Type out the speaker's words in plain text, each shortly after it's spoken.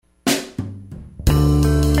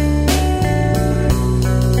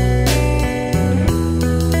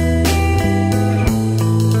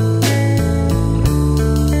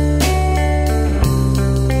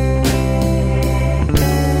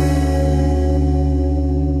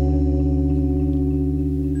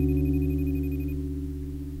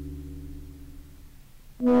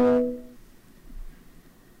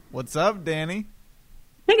What's up, Danny?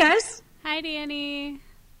 Hey, guys. Hi, Danny.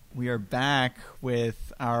 We are back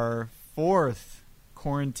with our fourth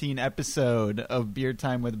quarantine episode of Beer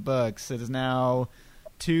Time with Books. It is now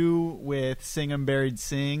 2 with Sing 'em Buried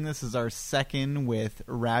Sing. This is our second with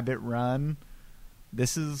Rabbit Run.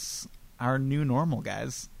 This is our new normal,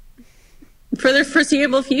 guys. For the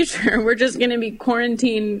foreseeable future, we're just going to be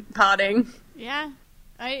quarantine podding. Yeah.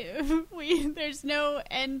 There's no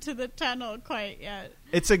end to the tunnel quite yet.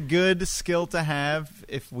 It's a good skill to have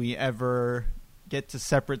if we ever get to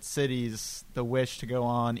separate cities. The wish to go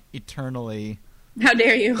on eternally. How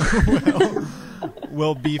dare you?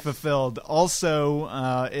 will be fulfilled. Also,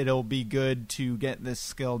 it'll be good to get this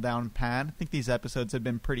skill down pat. I think these episodes have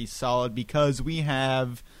been pretty solid because we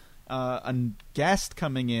have a guest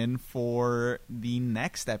coming in for the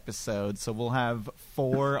next episode. So we'll have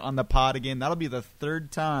 4 on the pod again. That'll be the 3rd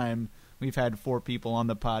time we've had 4 people on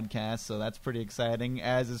the podcast. So that's pretty exciting.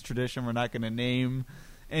 As is tradition, we're not going to name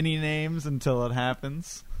any names until it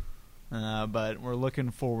happens. But we're looking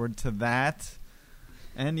forward to that.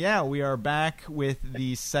 And yeah, we are back with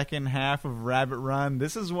the second half of Rabbit Run.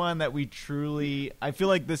 This is one that I feel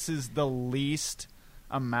like this is the least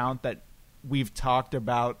amount that we've talked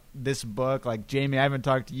about this book. Like, Jamie, I haven't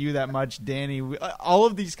talked to you that much. Danny, all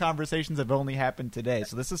of these conversations have only happened today.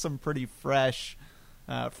 So this is some pretty fresh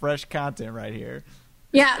content right here.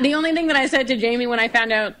 Yeah, the only thing that I said to Jamie when I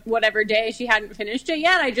found out whatever day she hadn't finished it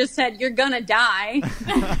yet, I just said, "You're gonna die."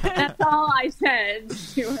 That's all I said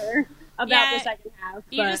to her about the second half.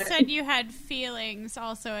 You just said you had feelings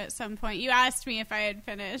also at some point. You asked me if I had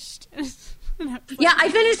finished. Yeah, I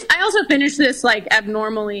finished. I also finished this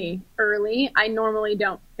abnormally early. I normally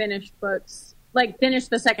don't finish books, finish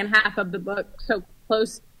the second half of the book so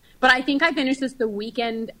close. But I think I finished this the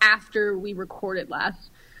weekend after we recorded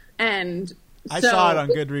last. And I saw it on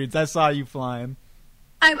Goodreads. I saw you flying.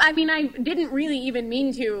 I mean, I didn't really even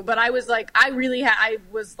mean to, but I was like, I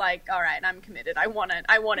was like, all right, I'm committed. I want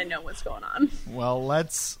to know what's going on. Well,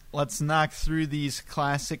 let's knock through these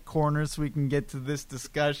classic corners so we can get to this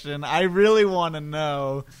discussion. I really want to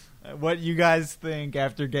know what you guys think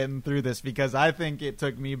after getting through this, because I think it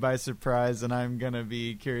took me by surprise, and I'm going to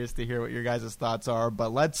be curious to hear what your guys' thoughts are.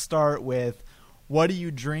 But let's start with, what are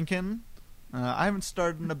you drinking? I haven't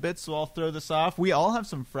started in a bit, so I'll throw this off. We all have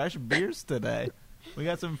some fresh beers today. We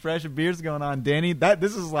got some fresh beers going on. Danny,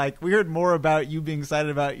 this is we heard more about you being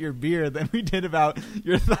excited about your beer than we did about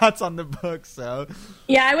your thoughts on the book. So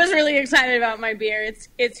yeah, I was really excited about my beer.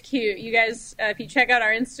 It's cute. You guys, if you check out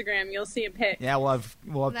our Instagram, you'll see a pic. Yeah, we'll have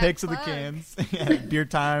pics of the cans. Yeah, Beer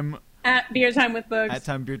Time. At Beer Time with Books.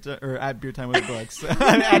 At Beer Time with Books.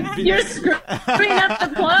 You're screwing up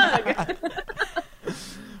the plug.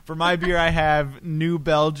 For my beer, I have New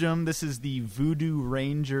Belgium. This is the Voodoo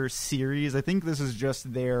Ranger series. I think this is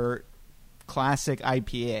just their classic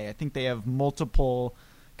IPA. I think they have multiple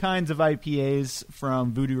kinds of IPAs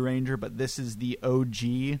from Voodoo Ranger, but this is the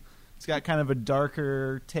OG. It's got kind of a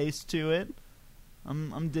darker taste to it.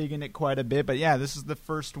 I'm digging it quite a bit. But yeah, this is the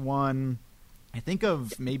first one, I think,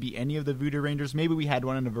 of maybe any of the Voodoo Rangers. Maybe we had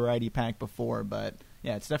one in a variety pack before, but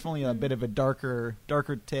yeah, it's definitely a bit of a darker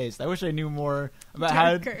taste. I wish I knew more about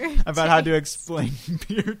how to explain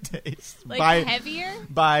beer taste. Heavier?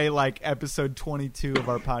 By episode 22 of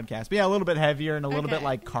our podcast. But yeah, a little bit heavier and a little bit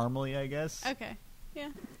caramely, I guess. Okay. Yeah.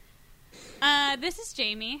 This is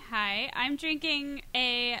Jamie. Hi. I'm drinking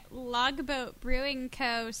a Logboat Brewing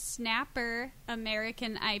Co. Snapper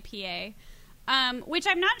American IPA, which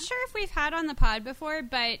I'm not sure if we've had on the pod before,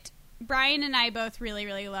 but Brian and I both really,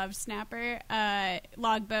 really love Snapper.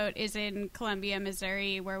 Logboat is in Columbia,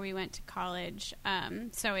 Missouri, where we went to college,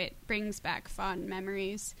 so it brings back fond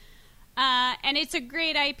memories. And it's a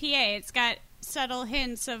great IPA. It's got subtle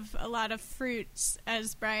hints of a lot of fruits,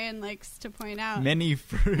 as Brian likes to point out. Many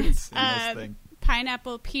fruits in this thing.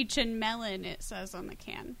 Pineapple, peach, and melon, it says on the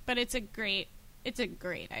can. But it's a great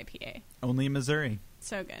IPA. Only in Missouri.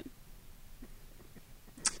 So good.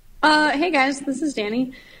 Hey guys, this is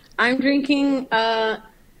Danny. I'm drinking a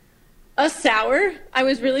sour I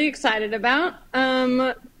was really excited about.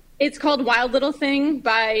 It's called Wild Little Thing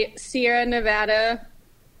by Sierra Nevada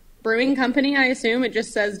Brewing Company, I assume. It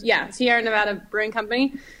just says, Sierra Nevada Brewing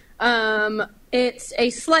Company. It's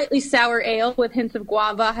a slightly sour ale with hints of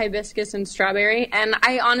guava, hibiscus, and strawberry. And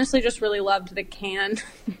I honestly just really loved the can.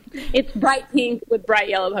 It's bright pink with bright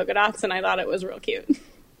yellow polka dots, and I thought it was real cute.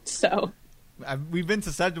 So... We've been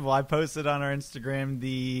susceptible. I posted on our Instagram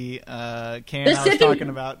the can I was talking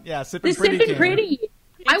about. Yeah, Sippin' Pretty. Sippin' Pretty.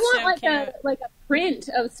 I want a print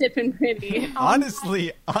of Sippin' Pretty.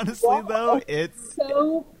 Honestly, though, it's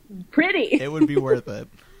so pretty. It would be worth it.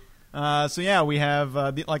 So yeah, we have,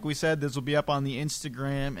 like we said, this will be up on the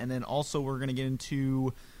Instagram, and then also we're going to get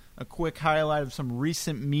into a quick highlight of some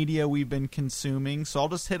recent media we've been consuming. So I'll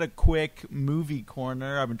just hit a quick movie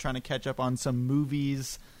corner. I've been trying to catch up on some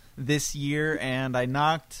movies this year, and I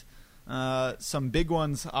knocked some big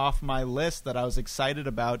ones off my list that I was excited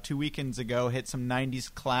about 2 weekends ago. Hit some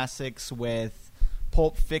 90s classics with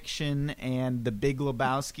Pulp Fiction and The Big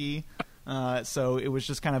Lebowski. So it was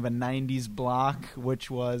just kind of a 90s block,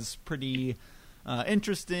 which was pretty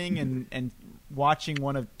interesting, and watching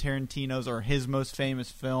one of Tarantino's or his most famous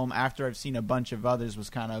film after I've seen a bunch of others was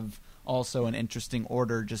kind of also an interesting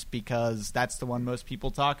order, just because that's the one most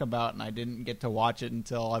people talk about, and I didn't get to watch it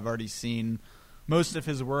until I've already seen most of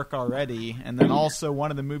his work already. And then also one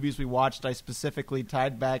of the movies we watched I specifically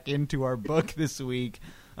tied back into our book this week.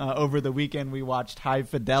 Over the weekend we watched High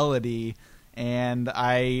Fidelity, and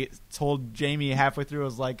I told Jamie halfway through, I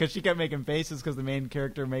was like, because she kept making faces because the main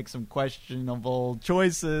character makes some questionable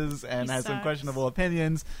choices and has some questionable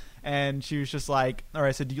opinions. And she was just like, all right,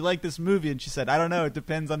 I said, do you like this movie? And she said, I don't know. It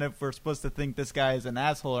depends on if we're supposed to think this guy is an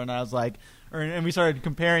asshole. And I was like, and we started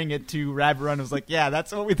comparing it to Rabbit Run. I was like, yeah,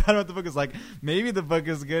 that's what we thought about the book. It was like, maybe the book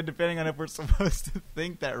is good depending on if we're supposed to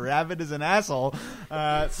think that Rabbit is an asshole.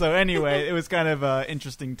 So anyway, it was kind of an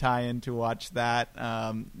interesting tie-in to watch that.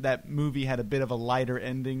 That movie had a bit of a lighter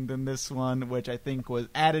ending than this one, which I think was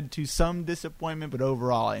added to some disappointment. But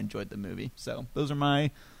overall, I enjoyed the movie. So those are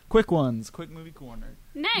my quick ones. Quick movie corner.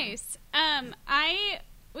 Nice. I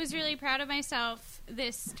was really proud of myself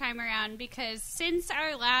this time around because since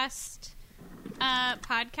our last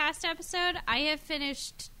podcast episode, I have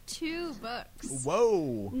finished 2 books.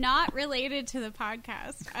 Whoa. Not related to the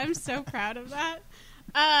podcast. I'm so proud of that.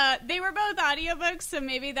 They were both audiobooks, so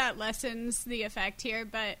maybe that lessens the effect here.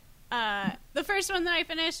 But the first one that I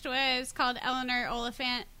finished was called Eleanor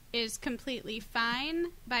Oliphant is Completely Fine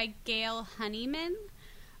by Gail Honeyman.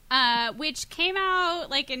 Which came out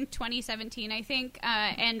like in 2017, I think,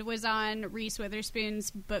 and was on Reese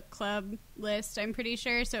Witherspoon's book club list, I'm pretty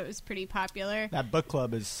sure, so it was pretty popular. That book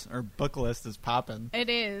club book list is popping. It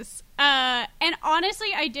is. And honestly,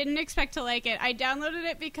 I didn't expect to like it. I downloaded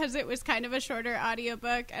it because it was kind of a shorter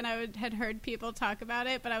audiobook, and I had heard people talk about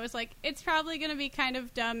it, but I was like, it's probably going to be kind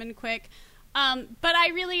of dumb and quick. But I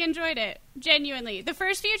really enjoyed it, genuinely. The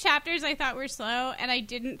first few chapters I thought were slow, and I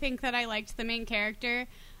didn't think that I liked the main character.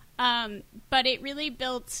 But it really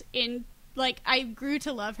built in, like, I grew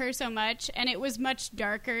to love her so much, and it was much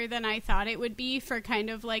darker than I thought it would be for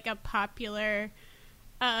kind of like a popular,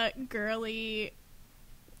 girly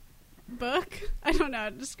book. I don't know how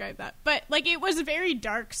to describe that. But, like, it was a very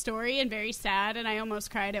dark story and very sad, and I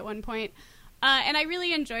almost cried at one point. And I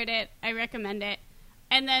really enjoyed it. I recommend it.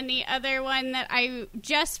 And then the other one that I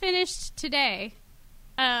just finished today,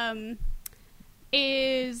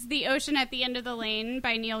 is The Ocean at the End of the Lane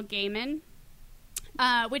by Neil Gaiman,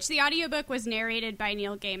 which the audiobook was narrated by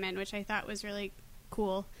Neil Gaiman, which I thought was really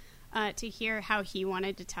cool to hear how he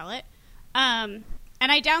wanted to tell it. And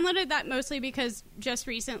I downloaded that mostly because just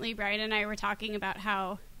recently Brian and I were talking about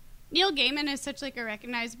how Neil Gaiman is such like a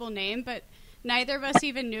recognizable name, but neither of us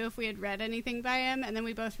even knew if we had read anything by him, and then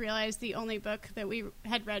we both realized the only book that we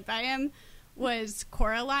had read by him was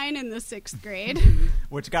Coraline in the 6th grade.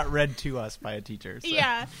 Which got read to us by a teacher. So.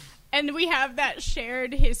 Yeah. And we have that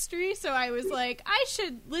shared history, so I was like, I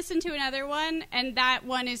should listen to another one, and that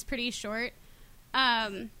one is pretty short.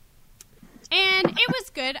 And it was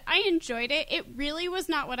good. I enjoyed it. It really was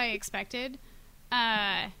not what I expected.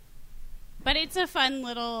 But it's a fun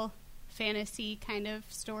little fantasy kind of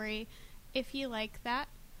story, if you like that.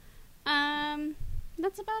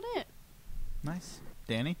 That's about it. Nice.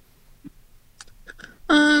 Danny?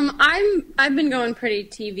 I've been going pretty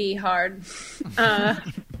TV hard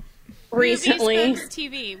recently. Movies, books,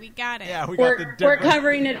 TV, we got it. Yeah, we're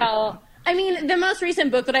covering it all. I mean, the most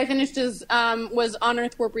recent book that I finished was On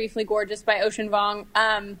Earth We're Briefly Gorgeous by Ocean Vuong,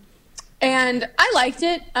 and I liked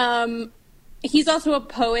it. He's also a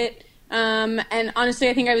poet, and honestly,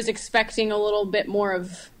 I think I was expecting a little bit more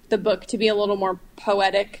of the book to be a little more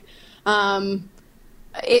poetic.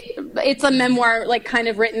 It's a memoir, like kind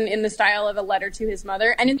of written in the style of a letter to his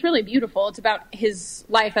mother, and it's really beautiful. It's about his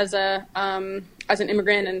life as an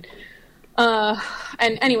immigrant,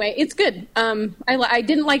 and anyway, it's good. I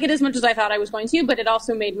didn't like it as much as I thought I was going to, but it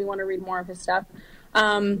also made me want to read more of his stuff.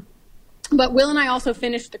 But Will and I also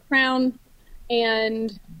finished The Crown,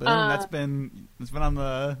 and boom, it's been on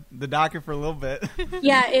the docket for a little bit.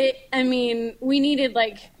 Yeah, we needed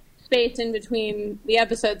like space in between the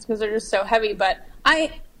episodes because they're just so heavy, but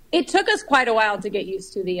it took us quite a while to get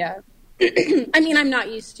used to the I'm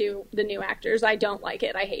not used to the new actors. I don't like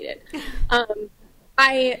it. I hate it.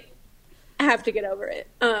 have to get over it.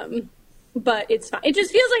 But it's fine. It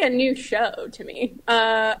just feels like a new show to me.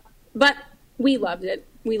 But we loved it.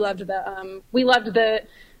 We loved the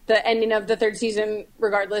ending of the third season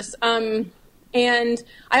regardless. And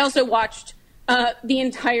I also watched the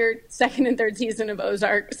entire second and third season of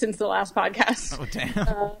Ozark since the last podcast. Oh,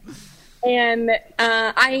 damn. And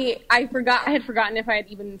I had forgotten if I had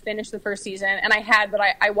even finished the first season, and I had, but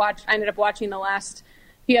I ended up watching the last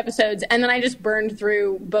few episodes, and then I just burned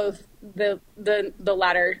through both the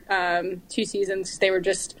latter 2 seasons. They were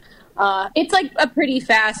just it's like a pretty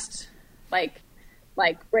fast like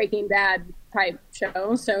Breaking Bad type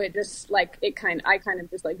show, so it just I kind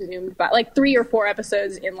of just like zoomed by like 3 or 4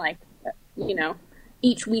 episodes in like, you know,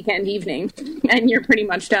 each weekend evening, and you're pretty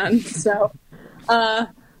much done. So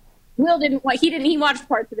Will he watched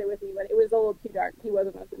parts of it with me, but it was a little too dark. He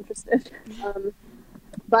wasn't as interested.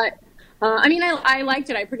 But I mean, I liked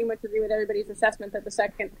it. I pretty much agree with everybody's assessment that the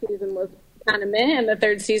second season was kind of meh, and the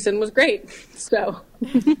third season was great. So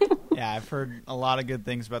yeah, I've heard a lot of good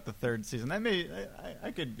things about the third season.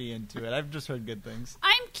 I could be into it. I've just heard good things.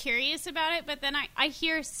 I'm curious about it, but then I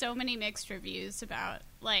hear so many mixed reviews about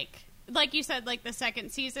like you said, like the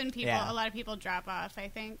second season. A lot of people drop off, I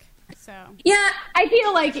think. So yeah, I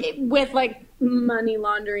feel like with like money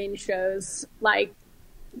laundering shows, like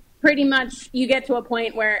pretty much you get to a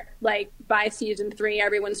point where like by season 3,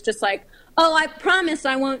 everyone's just like, oh, I promise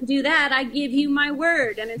I won't do that. I give you my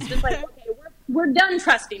word. And it's just like, okay, we're done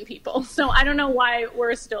trusting people. So I don't know why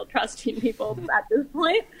we're still trusting people at this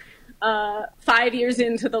point, 5 years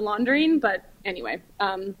into the laundering. But anyway,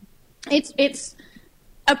 it's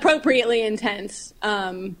appropriately intense.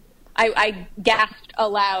 I gasped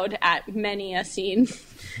aloud at many a scene,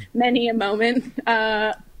 many a moment.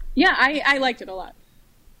 I liked it a lot.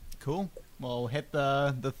 Cool. Well, hit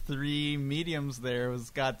the 3 mediums there.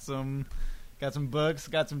 Got some books,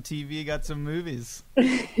 got some TV, got some movies.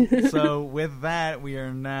 So with that, we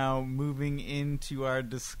are now moving into our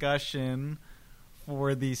discussion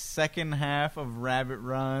for the second half of Rabbit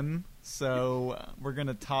Run. So we're going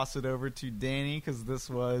to toss it over to Danny because this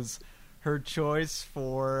was her choice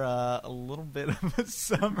for a little bit of a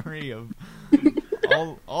summary of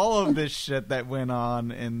all of this shit that went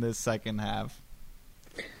on in this second half.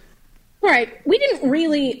 All right. We didn't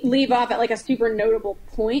really leave off at like a super notable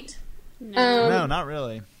point. No, not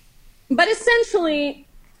really. But essentially,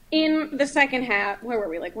 in the second half, where were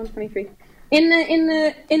we? Like 123. In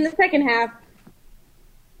the second half,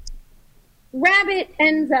 Rabbit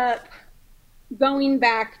ends up going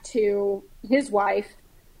back to his wife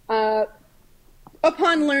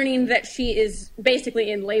upon learning that she is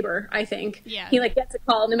basically in labor. I think. Yeah. He like gets a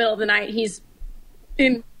call in the middle of the night. He's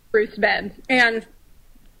in Ruth's bed, and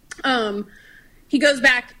he goes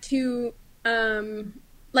back to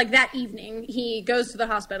like that evening. He goes to the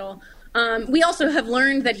hospital. We also have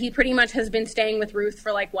learned that he pretty much has been staying with Ruth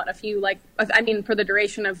for like for the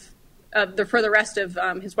duration of for the rest of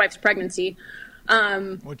his wife's pregnancy.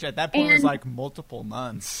 Which at that point was like multiple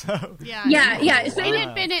months. So. Yeah. So it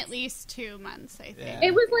had been at least 2 months, I think. Yeah.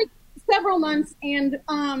 It was like several months, and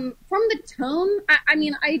from the tone,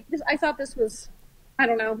 I thought this was, I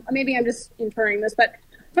don't know, maybe I'm just inferring this, but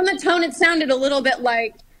from the tone, it sounded a little bit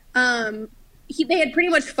like they had pretty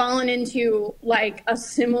much fallen into like a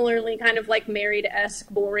similarly kind of like married-esque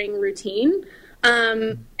boring routine,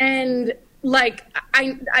 and like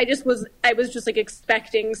I was just like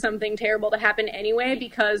expecting something terrible to happen anyway,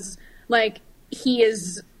 because like he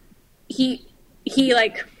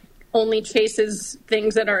like only chases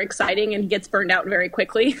things that are exciting and gets burned out very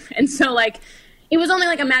quickly, and so like it was only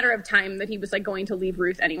like a matter of time that he was like going to leave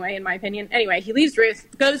Ruth anyway, in my opinion. Anyway, he leaves Ruth,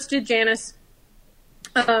 goes to Janice.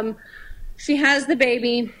 She has the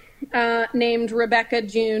baby named Rebecca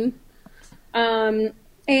June, and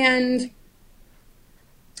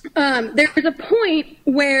there's a point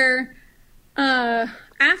where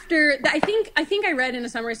after I think I read in a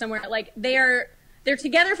summary somewhere like they're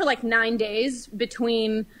together for like 9 days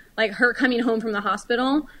between like her coming home from the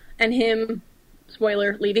hospital and him,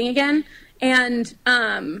 spoiler, leaving again. And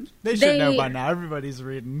they should know by now. Everybody's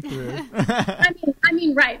reading through. I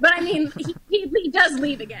mean, right? But I mean, he does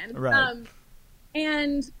leave again. Right.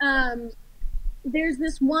 There's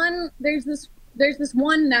this one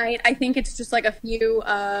night. I think it's just like a few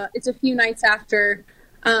nights after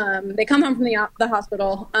they come home from the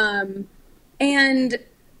hospital, and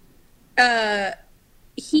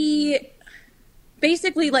he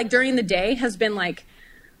basically like during the day has been like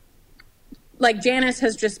Janice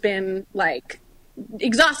has just been like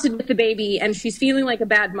exhausted with the baby, and she's feeling like a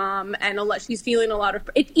bad mom, and she's feeling a lot of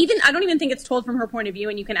it. Even I don't even think it's told from her point of view,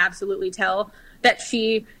 and you can absolutely tell that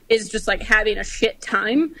she is just like having a shit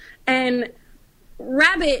time. And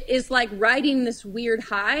Rabbit is like riding this weird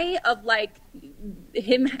high of like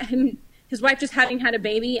his wife just having had a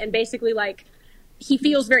baby, and basically like he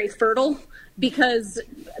feels very fertile because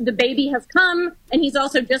the baby has come, and he's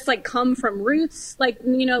also just like come from Ruth's, like,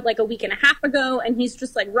 you know, like a week and a half ago, and he's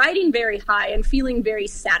just like riding very high and feeling very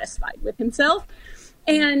satisfied with himself.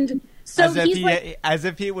 And so as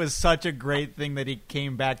if it was such a great thing that he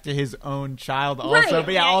came back to his own child also. Right.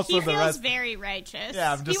 But also he the feels rest very righteous.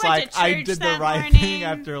 Yeah, I'm just he like, I did the right morning. thing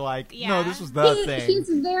after like, no, this was the thing. He's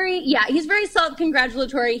very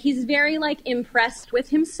self-congratulatory. He's very like impressed with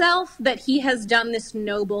himself that he has done this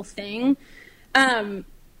noble thing. And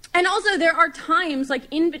also there are times like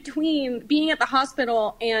in between being at the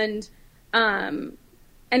hospital and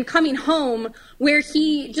coming home where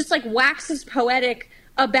he just like waxes poetic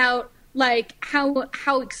about like how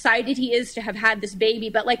excited he is to have had this baby,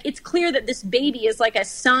 but like it's clear that this baby is like a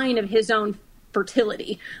sign of his own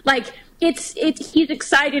fertility. Like it's he's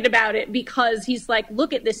excited about it because he's like,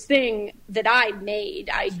 look at this thing that I made.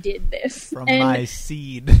 I did this from my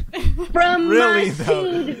seed. From really,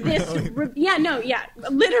 my seed.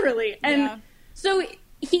 Literally. And so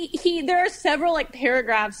he there are several like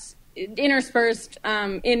paragraphs interspersed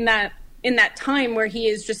in that time where he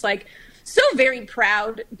is just like so very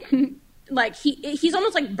proud. Like he's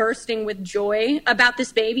almost like bursting with joy about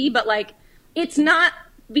this baby, but like it's not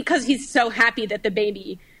because he's so happy that the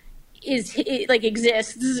baby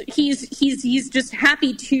exists. He's just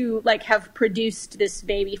happy to like have produced this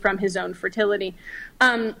baby from his own fertility.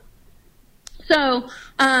 So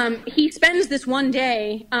he spends this one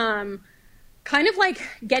day kind of like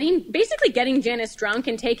basically getting Janice drunk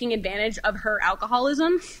and taking advantage of her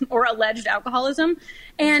alcoholism or alleged alcoholism,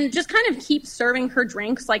 and just kind of keeps serving her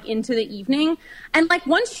drinks like into the evening. And like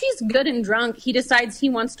once she's good and drunk, he decides he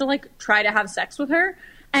wants to like try to have sex with her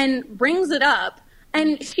and brings it up.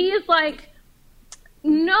 And she is like,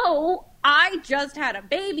 no, I just had a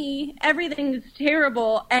baby. Everything's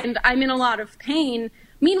terrible and I'm in a lot of pain.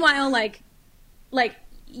 Meanwhile, like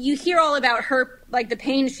you hear all about her, like the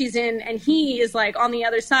pain she's in, and he is like on the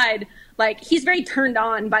other side, like he's very turned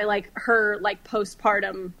on by like her like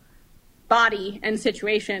postpartum body and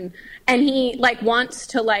situation, and he like wants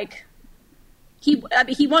to like he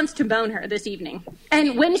wants to bone her this evening.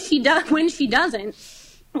 And when she says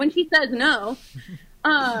no,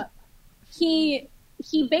 he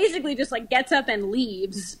basically just like gets up and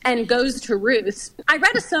leaves and goes to Ruth's. I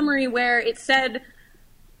read a summary where it said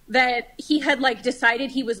that he had like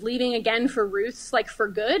decided he was leaving again for Ruth's, like for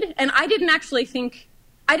good. And I didn't actually think,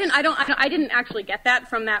 I didn't actually get that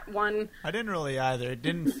from that one. I didn't really either. It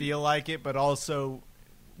didn't feel like it, but also,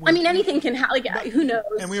 I mean, anything can happen. Like, who knows?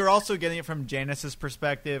 And we were also getting it from Janice's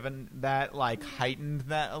perspective, and that like heightened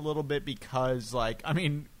that a little bit because, like, I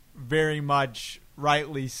mean, very much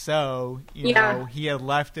rightly so. You know, he had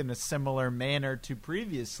left in a similar manner to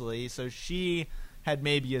previously, so she had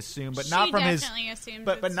maybe assumed, but not from his,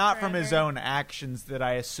 but not from his own actions. That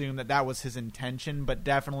I assume that was his intention, but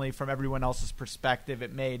definitely from everyone else's perspective,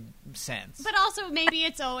 it made sense. But also, maybe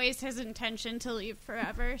it's always his intention to leave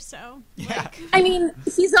forever. So, yeah, like. I mean,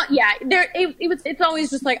 he's not. Yeah, it's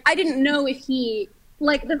always just like I didn't know if he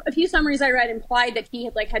like a few summaries I read implied that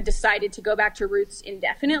he had decided to go back to Ruth's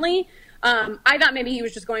indefinitely. I thought maybe he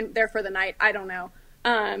was just going there for the night. I don't know.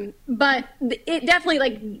 But it definitely,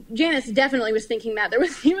 like, Janice definitely was thinking that. There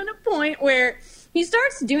was even a point where he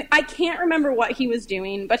starts doing, I can't remember what he was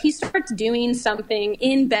doing, but he starts doing something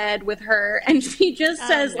in bed with her, and she just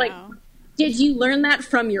says, like, did you learn that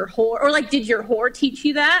from your whore? Or, like, did your whore teach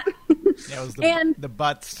you that? Yeah, it was the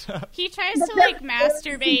butt stuff. He tries to, like,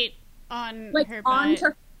 masturbate on like, her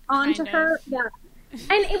butt. Onto her, yeah.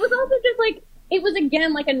 And it was also just, like, it was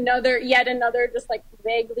again like yet another just like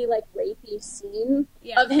vaguely like rapey scene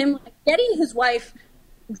of him like getting his wife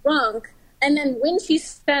drunk, and then when she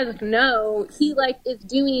says no, he like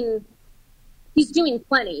he's doing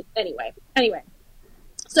plenty anyway.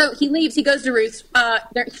 So he leaves. He goes to Ruth's.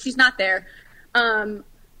 She's not there. And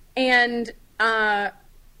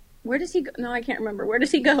where does he go? No, I can't remember. Where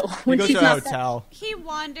does he go when she's not there? He goes to a hotel. He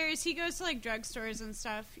wanders. He goes to like drugstores and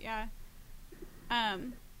stuff. Yeah.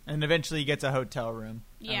 And eventually he gets a hotel room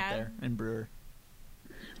out there in Brewer.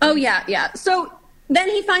 Oh, yeah. So then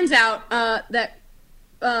he finds out that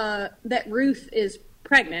Ruth is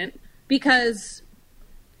pregnant because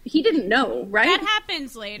he didn't know, right? That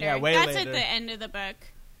happens later. Yeah, way That's later. at the end of the book.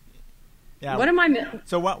 Yeah. What am I?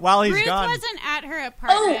 So while he's Ruth gone, wasn't at her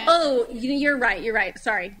apartment. Oh, you're right. You're right.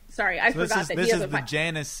 Sorry. I forgot that. This he is has the a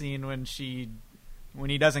Janice scene when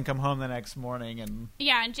he doesn't come home the next morning, and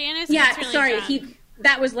Yeah, and Janice. Yeah, gets really sorry. drunk.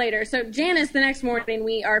 That was later. So Janice, the next morning,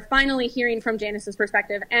 we are finally hearing from Janice's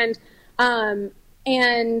perspective, and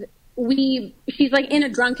she's like in a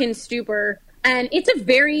drunken stupor, and it's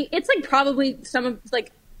like probably some of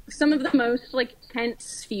the most like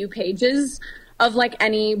tense few pages of like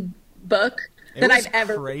any book that I've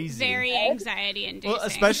ever crazy. Very anxiety inducing. Well,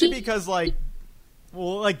 especially because like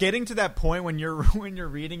getting to that point when you're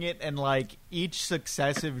reading it, and like each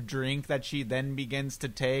successive drink that she then begins to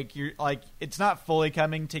take, you're like, it's not fully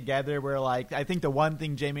coming together. Where like, I think the one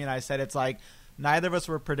thing Jamie and I said, it's like neither of us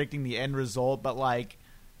were predicting the end result, but like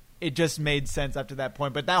it just made sense up to that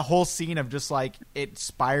point. But that whole scene of just like it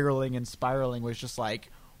spiraling was just like,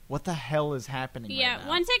 what the hell is happening? Yeah, right now?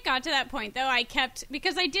 once it got to that point, though,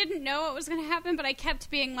 because I didn't know what was going to happen, but I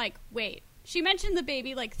kept being like, wait, she mentioned the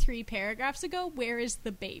baby like 3 paragraphs ago. Where is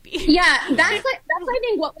the baby? Yeah, that's I think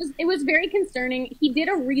it was very concerning. He did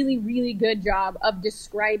a really, really good job of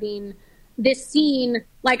describing this scene.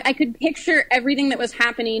 Like, I could picture everything that was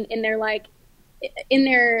happening in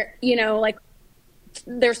their, you know, like,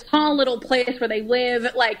 their small little place where they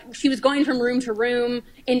live. Like, she was going from room to room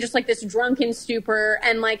in just like this drunken stupor,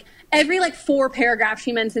 and like every like 4 paragraphs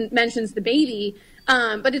she mentions the baby.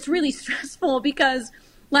 But it's really stressful because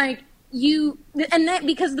like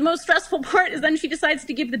because the most stressful part is then she decides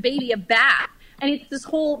to give the baby a bath, and it's this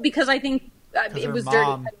whole, because I think it was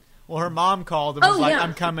dirty. Well, her mom called and was like,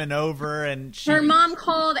 "I'm coming over," and her mom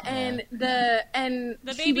called, and the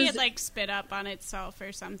baby had like spit up on itself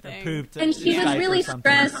or something, pooped, and she was really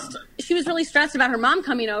stressed. She was really stressed about her mom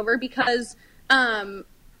coming over because the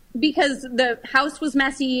house was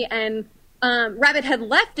messy, and Rabbit had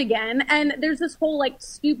left again, and there's this whole like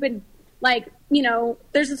stupid, like, you know,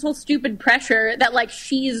 there's this whole stupid pressure that like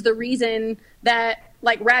she's the reason that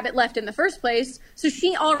like Rabbit left in the first place. So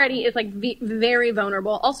she already is like very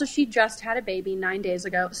vulnerable. Also, she just had a baby 9 days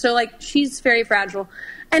ago. So like she's very fragile.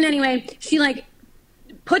 And anyway, she like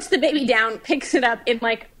puts the baby down, picks it up in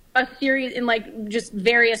like a series, in like just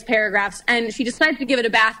various paragraphs, and she decides to give it a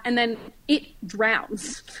bath, and then it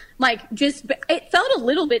drowns. Like, it felt a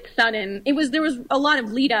little bit sudden. There was a lot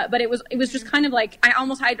of lead up, but it was just kind of like, I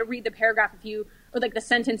almost had to read the paragraph the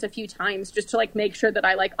sentence a few times just to like make sure that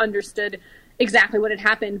I like understood exactly what had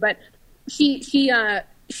happened. But she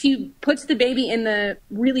puts the baby in the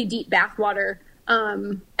really deep bath water,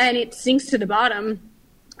 and it sinks to the bottom,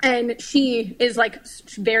 and she is like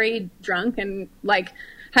very drunk and like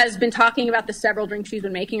has been talking about the several drinks she's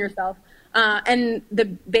been making herself, and the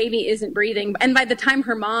baby isn't breathing. And by the time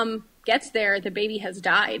her mom gets there, the baby has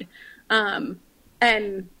died.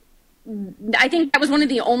 And I think that was one of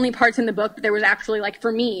the only parts in the book that there was actually, like,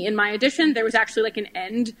 for me, in my edition, there was actually like an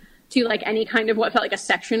end to like any kind of what felt like a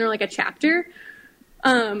section or like a chapter,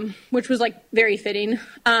 which was like very fitting.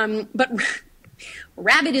 But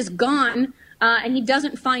Rabbit is gone, and he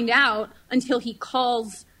doesn't find out until he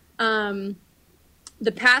calls the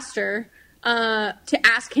pastor to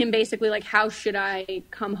ask him basically like, how should I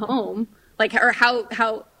come home? Like, or how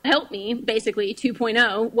help me, basically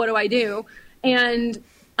 2.0, what do I do? And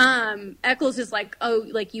Eccles is like, oh,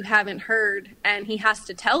 like, you haven't heard, and he has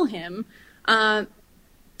to tell him. And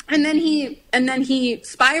then he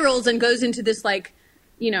spirals and goes into this, like,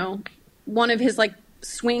 you know, one of his like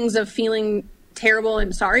swings of feeling terrible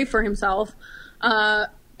and sorry for himself.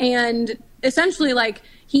 And essentially, like,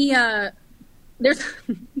 there's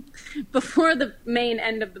before the main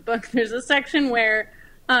end of the book, there's a section where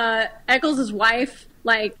Eccles' wife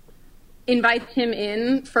like invites him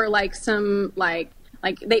in for like some like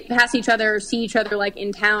they pass each other or see each other like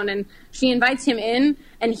in town, and she invites him in,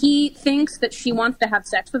 and he thinks that she wants to have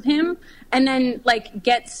sex with him, and then like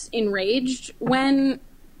gets enraged when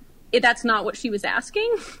that's not what she was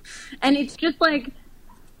asking. And it's just like,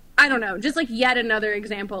 I don't know, just like yet another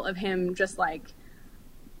example of him just like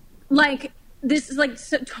this is like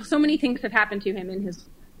so many things have happened to him in his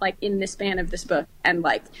like in the span of this book, and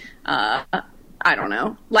like I don't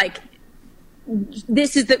know, like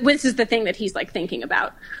this is the thing that he's like thinking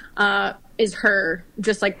about, is her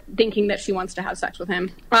just like thinking that she wants to have sex with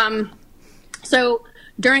him. So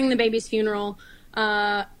during the baby's funeral,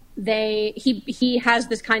 he has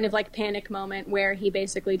this kind of like panic moment where he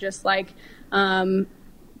basically just like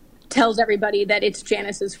tells everybody that it's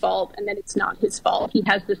Janice's fault and that it's not his fault. He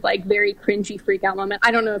has this like very cringy freak out moment.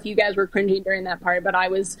 I don't know if you guys were cringy during that part, but I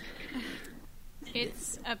was.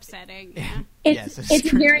 It's upsetting. Yeah.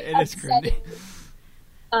 It's very upsetting.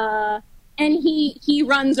 And he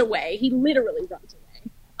runs away. He literally runs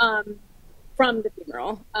away. from the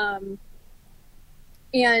funeral.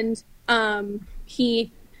 And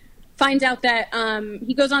he finds out that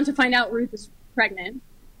he goes on to find out Ruth is pregnant.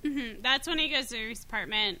 Mm-hmm. That's when he goes to Ruth's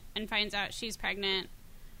apartment and finds out she's pregnant.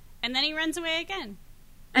 And then he runs away again.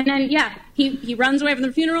 And then, he runs away from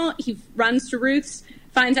the funeral. He runs to Ruth's,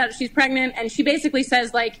 finds out she's pregnant, and she basically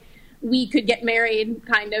says, like, we could get married,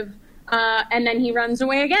 kind of. And then he runs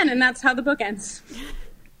away again, and that's how the book ends.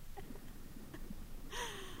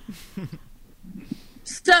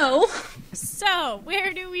 So,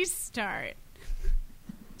 where do we start?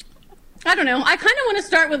 I don't know. I kind of want to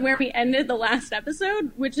start with where we ended the last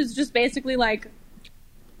episode, which is just basically like,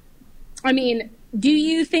 I mean, do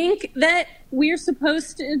you think that we're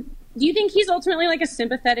supposed to, do you think he's ultimately like a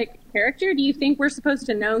sympathetic character? Do you think we're supposed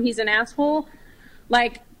to know he's an asshole?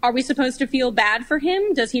 Like, are we supposed to feel bad for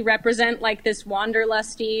him? Does he represent like this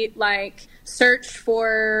wanderlusty, like, search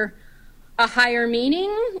for a higher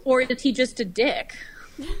meaning? Or is he just a dick?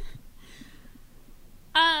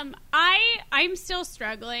 I'm still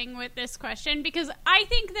struggling with this question because I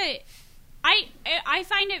think that I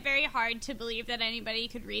find it very hard to believe that anybody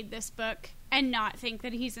could read this book and not think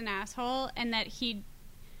that he's an asshole and that he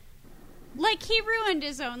ruined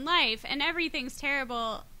his own life and everything's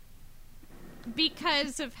terrible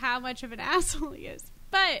because of how much of an asshole he is.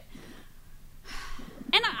 But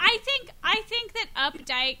and I think that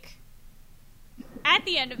Updike, at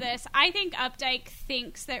the end of this, I think Updike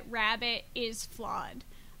thinks that Rabbit is flawed.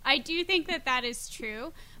 I do think that that is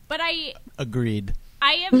true, but Agreed.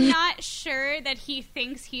 I am not sure that he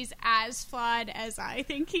thinks he's as flawed as I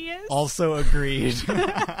think he is. Also agreed.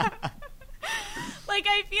 Like,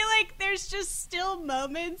 I feel like there's just still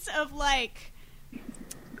moments of, like,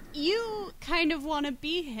 you kind of want to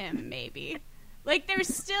be him, maybe. Like, there's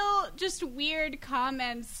still just weird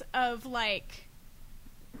comments of, like,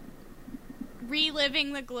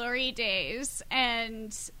 reliving the glory days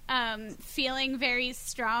and feeling very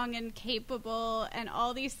strong and capable and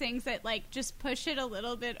all these things that, like, just push it a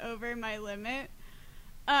little bit over my limit.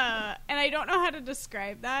 And I don't know how to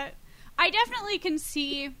describe that. I definitely can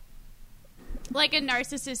see, like, a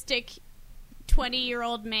narcissistic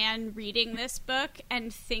 20-year-old man reading this book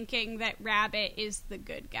and thinking that Rabbit is the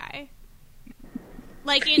good guy.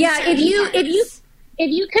 Like, in if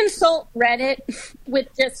you consult Reddit with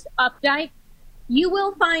just Updike, you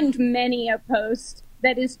will find many a post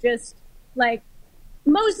that is just, like,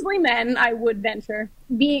 mostly men, I would venture,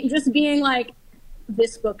 being like,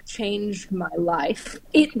 this book changed my life.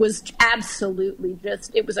 It was absolutely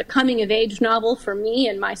it was a coming-of-age novel for me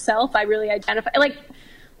and myself. I really identify, like,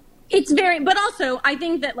 it's very, but also, I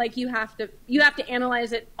think that, like, you have to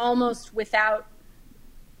analyze it almost without,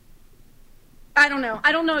 I don't know.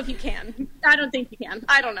 I don't know if you can. I don't think you can.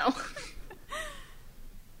 I don't know.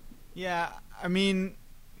 Yeah, I mean,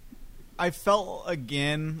 I felt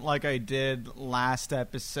again, like I did last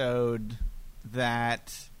episode,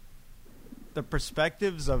 that the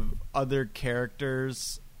perspectives of other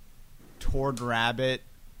characters toward Rabbit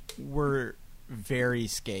were very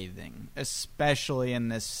scathing, especially in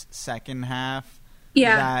this second half.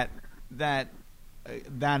 Yeah. That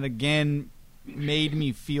again made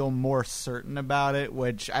me feel more certain about it,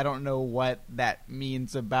 which I don't know what that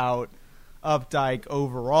means about Updike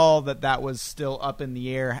overall, that was still up in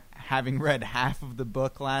the air, having read half of the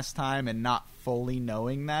book last time and not fully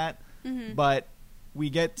knowing that. Mm-hmm. But we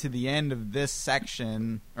get to the end of this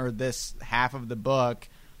section, or this half of the book,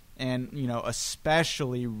 and, you know,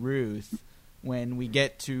 especially Ruth, when we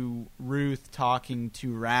get to Ruth talking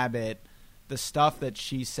to Rabbit, the stuff that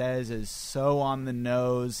she says is so on the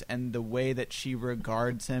nose, and the way that she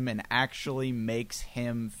regards him and actually makes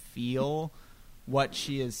him feel what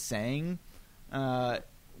she is saying,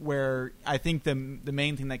 where I think the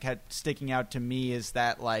main thing that kept sticking out to me is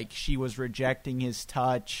that, like, she was rejecting his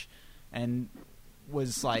touch and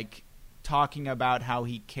was, like, talking about how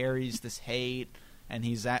he carries this hate, and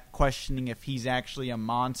he's questioning if he's actually a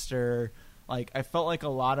monster. Like, I felt like a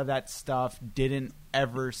lot of that stuff didn't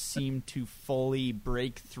ever seem to fully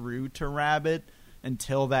break through to Rabbit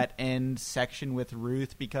until that end section with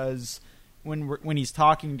Ruth, because when he's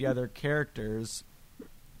talking to other characters,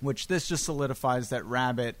 which this just solidifies that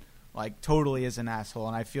Rabbit, like, totally is an asshole,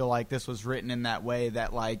 and I feel like this was written in that way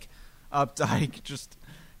that, like, Updike just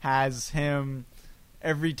has him,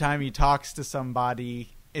 every time he talks to somebody,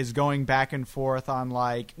 is going back and forth on,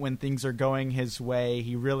 like, when things are going his way,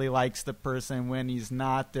 he really likes the person. When he's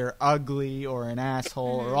not, they're ugly or an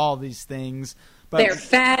asshole or all these things. But they're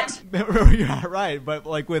fat. Yeah, right. But,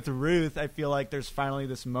 like, with Ruth, I feel like there's finally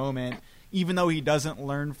this moment, even though he doesn't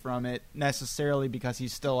learn from it necessarily, because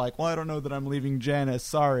he's still like, well, I don't know that I'm leaving Janice,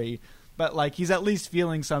 sorry. but like he's at least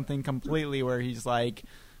feeling something completely where he's like,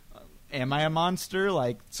 am I a monster?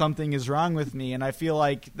 Like something is wrong with me. And I feel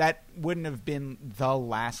like that wouldn't have been the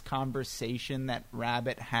last conversation that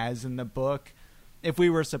Rabbit has in the book if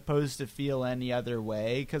we were supposed to feel any other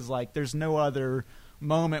way, because like there's no other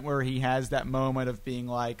moment where he has that moment of being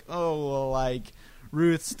like, oh, well, like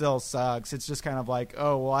Ruth still sucks. It's just kind of like,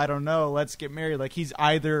 oh, well, I don't know, let's get married. Like he's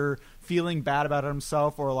either feeling bad about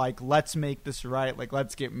himself or like, let's make this right, like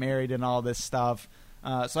let's get married and all this stuff.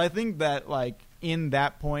 So I think that like in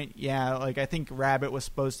that point, yeah, like I think Rabbit was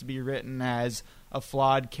supposed to be written as a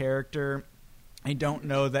flawed character. I don't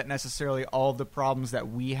know that necessarily all of the problems that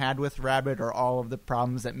we had with Rabbit are all of the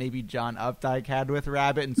problems that maybe John Updike had with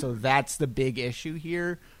Rabbit. And so that's the big issue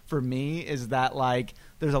here for me, is that like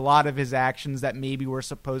there's a lot of his actions that maybe were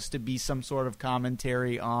supposed to be some sort of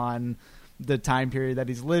commentary on the time period that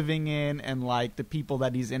he's living in and like the people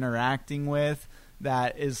that he's interacting with,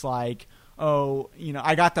 that is like, oh, you know,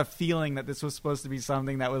 I got the feeling that this was supposed to be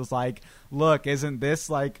something that was like, look, isn't this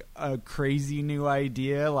like a crazy new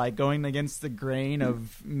idea, like going against the grain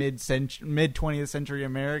of mid 20th century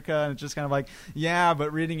America? And it's just kind of like, yeah,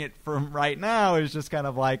 but reading it from right now is just kind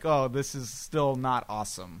of like, oh, this is still not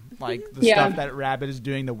awesome. Like the stuff that Rabbit is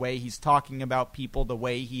doing, the way he's talking about people, the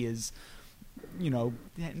way he is, you know,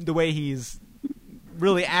 the way he's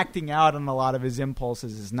really acting out on a lot of his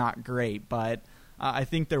impulses is not great. But I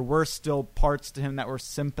think there were still parts to him that were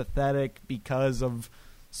sympathetic because of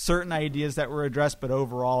certain ideas that were addressed, but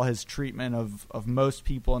overall his treatment of most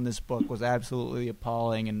people in this book was absolutely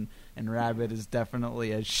appalling, and Rabbit is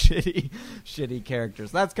definitely a shitty character.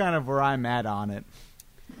 So that's kind of where I'm at on it.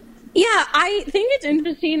 Yeah, I think it's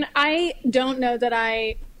interesting. I don't know that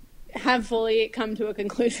I have fully come to a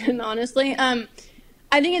conclusion, honestly. I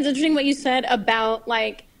think it's interesting what you said about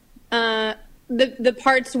like the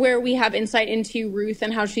parts where we have insight into Ruth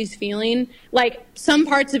and how she's feeling. Like some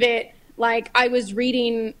parts of it, like I was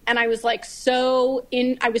reading and I was like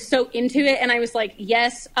I was so into it, and I was like,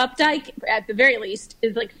 yes, Updike at the very least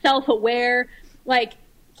is like self-aware. Like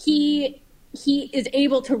he is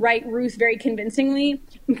able to write Ruth very convincingly,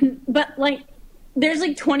 but like there's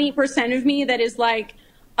like 20% of me that is like,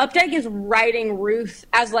 Updike is writing Ruth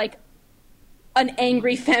as like an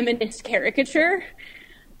angry feminist caricature.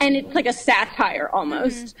 And it's like a satire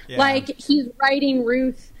almost. Yeah. Like he's writing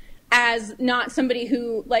Ruth as not somebody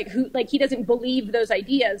who he doesn't believe those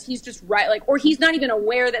ideas. He's just or he's not even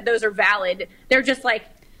aware that those are valid. They're just like,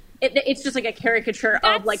 it's just like a caricature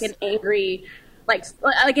of like an angry, like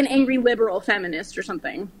an angry liberal feminist or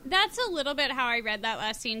something. That's a little bit how I read that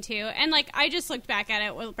last scene too. And like I just looked back at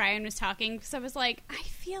it while Brian was talking, because I was like, I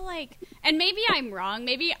feel like, and maybe I'm wrong,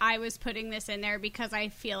 maybe I was putting this in there because I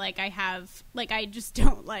feel like I just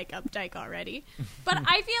don't like Updike already. But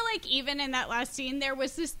I feel like even in that last scene there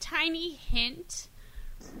was this tiny hint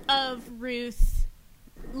of Ruth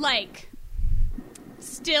like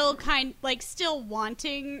still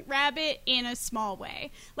wanting Rabbit in a small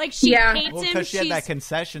way. Like she hates him because she had that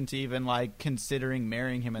concession to even like considering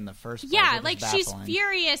marrying him in the first place. Yeah, like she's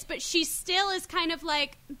furious, but she still is kind of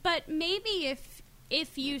like, but maybe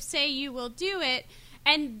if you say you will do it.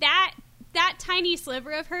 And that tiny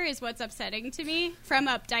sliver of her is what's upsetting to me from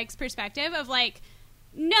Updike's perspective of like,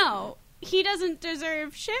 no, he doesn't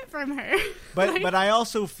deserve shit from her. But I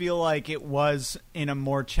also feel like it was in a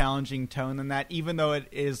more challenging tone than that, even though it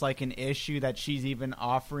is like an issue that she's even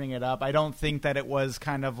offering it up. I don't think that it was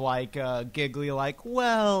kind of like giggly, like,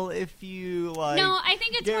 well, if you like, no, I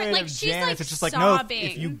think it's more like she's Janice, like it's just like, sobbing. no,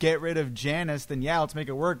 if you get rid of Janice, then yeah, let's make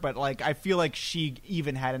it work. But like, I feel like she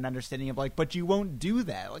even had an understanding of like, but you won't do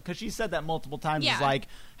that, because she said that multiple times. Yeah. It's like,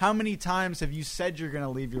 how many times have you said you're going to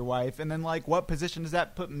leave your wife, and then like, what position does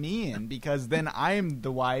that put me in? Because then I'm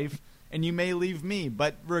the wife and you may leave me.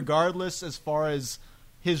 But regardless, as far as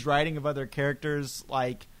his writing of other characters,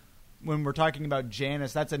 like when we're talking about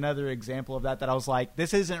Janice, that's another example of that I was like,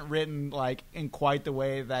 this isn't written like in quite the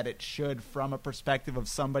way that it should from a perspective of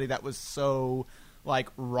somebody that was so like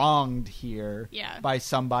wronged here by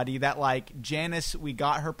somebody. That like Janice, we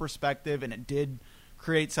got her perspective and it did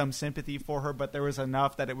create some sympathy for her, but there was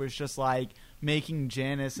enough that it was just like making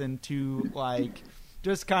Janice into like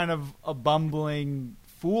just kind of a bumbling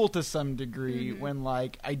fool to some degree, when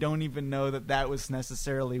like I don't even know that was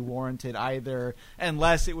necessarily warranted either,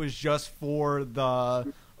 unless it was just for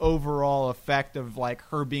the overall effect of like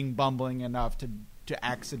her being bumbling enough to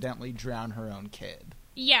accidentally drown her own kid.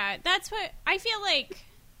 Yeah, that's what I feel like.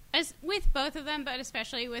 As with both of them, but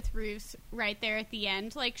especially with Ruth right there at the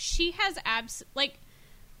end, like she has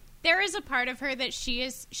there is a part of her that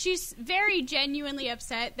she's very genuinely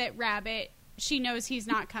upset that Rabbit she knows he's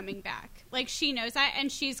not coming back. Like, she knows that,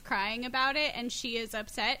 and she's crying about it, and she is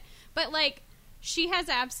upset. But, like, she has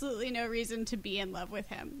absolutely no reason to be in love with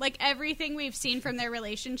him. Like, everything we've seen from their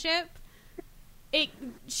relationship,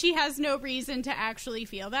 she has no reason to actually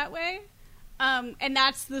feel that way. And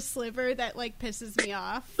that's the sliver that, like, pisses me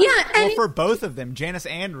off. Yeah, well, for both of them, Janice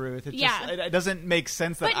and Ruth, it doesn't make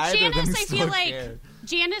sense that either Janice, of them I still feel like cared.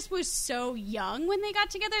 Janice was so young when they got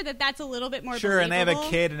together that's a little bit more sure, believable. and they have a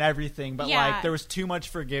kid and everything, but Yeah. like there was too much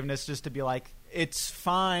forgiveness just to be like, it's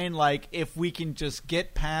fine, like if we can just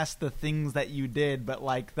get past the things that you did, but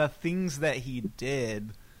like the things that he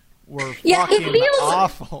did were fucking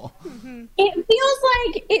awful. It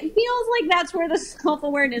feels like that's where the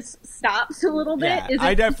self-awareness stops a little bit. Yeah,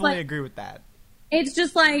 I definitely agree with that. It's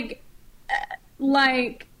just like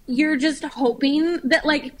you're just hoping that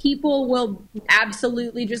like people will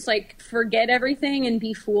absolutely just like forget everything and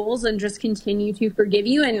be fools and just continue to forgive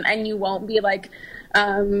you, and you won't be like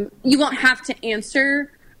you won't have to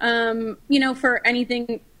answer for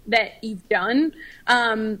anything that you've done.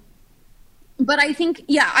 But I think,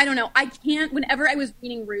 I don't know. I can't. Whenever I was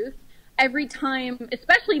reading Ruth, every time,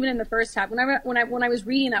 especially even in the first half, when I was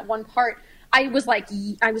reading that one part, I was like,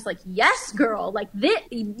 yes, girl, like this,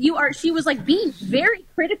 you are. She was like being very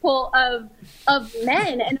critical of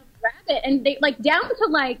men and of Rabbit, and they like down to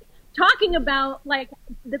like talking about like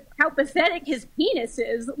how pathetic his penis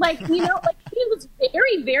is. Like like he was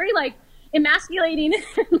very, very like emasculating.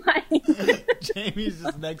 Jamie's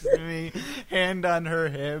just next to me, hand on her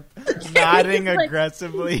hip, nodding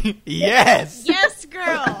aggressively. Yes, girl.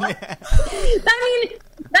 Yes. I mean,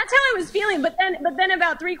 that's how I was feeling. But then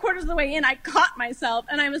about 3/4 of the way in, I caught myself,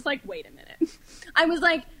 and I was like, wait a minute. I was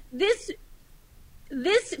like, this.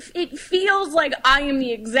 It feels like I am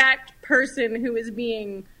the exact person who is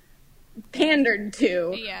being pandered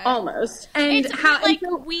to, almost. And it's how like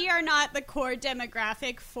we are not the core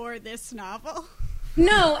demographic for this novel.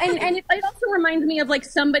 No, and it also reminds me of like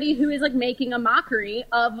somebody who is like making a mockery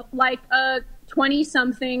of like a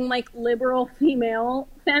 20-something like liberal female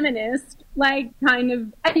feminist, like kind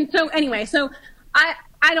of. And so anyway, so I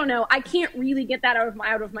don't know. I can't really get that out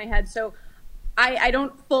of my head. So I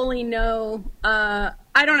don't fully know. I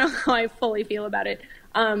don't know how I fully feel about it.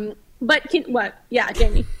 But what? Yeah,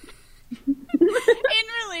 Jamie. In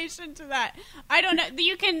relation to that, I don't know.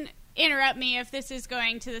 You can interrupt me if this is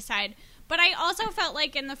going to the side. But I also felt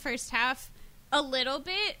like in the first half, a little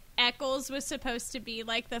bit, Eccles was supposed to be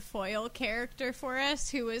like the foil character for us,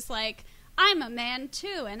 who was like, I'm a man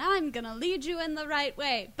too, and I'm gonna lead you in the right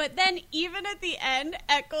way. But then even at the end,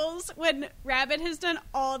 Eccles, when Rabbit has done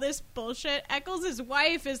all this bullshit, Eccles'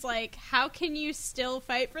 wife is like, how can you still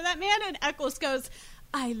fight for that man? And Eccles goes,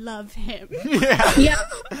 I love him. Yeah.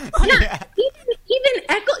 Even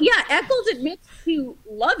Eccles admits to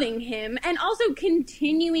loving him and also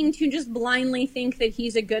continuing to just blindly think that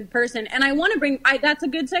he's a good person. And I want to that's a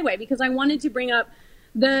good segue, because I wanted to bring up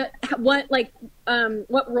what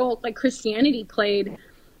role like Christianity played,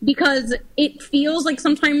 because it feels like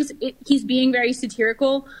sometimes he's being very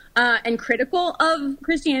satirical and critical of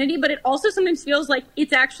Christianity, but it also sometimes feels like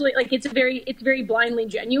it's actually like it's very blindly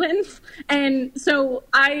genuine. And so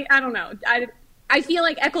I don't know. I feel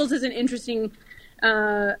like Eccles is an interesting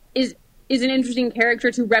is an interesting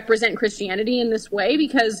character to represent Christianity in this way,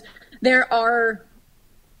 because there are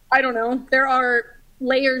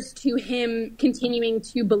layers to him continuing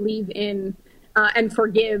to believe in and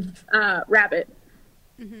forgive Rabbit.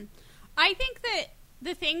 Mm-hmm. I think that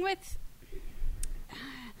the thing with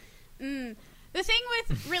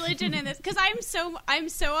religion in this, because I'm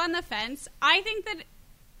so on the fence. I think that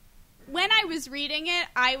when I was reading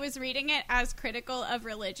it as critical of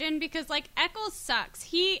religion, because like Eccles sucks.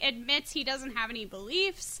 He admits he doesn't have any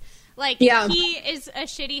beliefs. Like he is a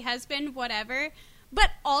shitty husband, whatever.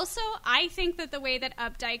 But also, I think that the way that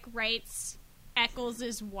Updike writes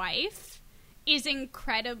Eccles' wife is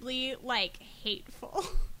incredibly, like, hateful.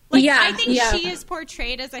 Like, I think she is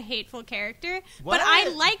portrayed as a hateful character, but I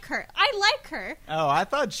like her. Oh, I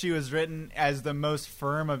thought she was written as the most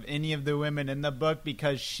firm of any of the women in the book,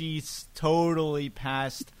 because she's totally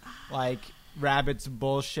past, like, Rabbit's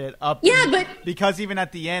bullshit up. Yeah, but because even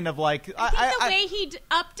at the end of like, I think the way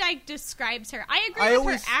Updike describes her, I agree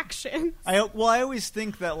with her actions. I always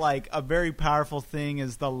think that like a very powerful thing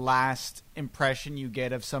is the last impression you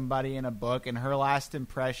get of somebody in a book, and her last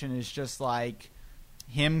impression is just like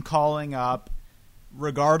him calling up,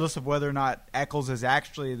 regardless of whether or not Eccles is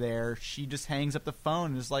actually there. She just hangs up the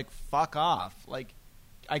phone and is like, "Fuck off!" Like,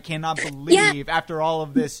 I cannot believe after all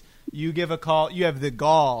of this, you give a call. You have the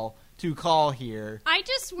gall to call here. I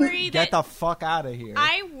just worry get the fuck out of here.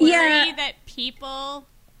 I worry that people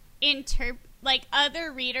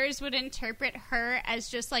other readers would interpret her as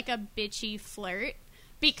just like a bitchy flirt.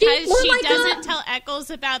 Because she doesn't tell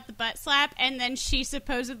Eccles about the butt slap, and then she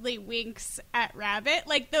supposedly winks at Rabbit.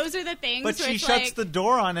 Like, those are the things. But she shuts the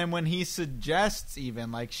door on him when he suggests,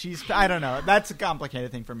 even. Like, I don't know. That's a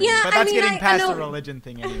complicated thing for me. Yeah, but that's getting past the religion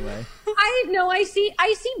thing anyway. I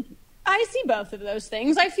see both of those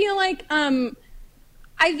things. I feel like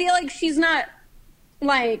she's not,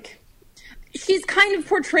 like, she's kind of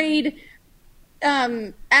portrayed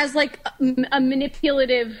as like a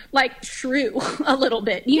manipulative, like, shrew a little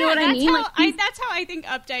bit. You know what I mean? That's how I think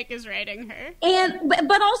Updike is writing her. And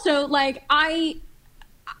but also, like, I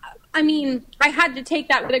mean, I had to take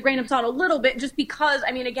that with a grain of salt a little bit, just because,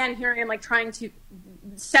 I mean, again, here I am, like, trying to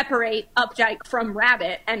separate Updike from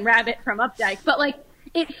Rabbit and Rabbit from Updike, but, like,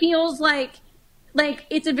 it feels like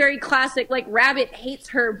it's a very classic, like, Rabbit hates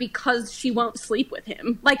her because she won't sleep with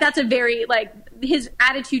him. Like, that's a very, like, his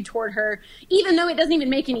attitude toward her, even though it doesn't even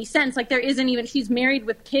make any sense. Like, there isn't even, she's married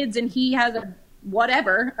with kids and he has a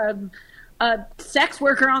sex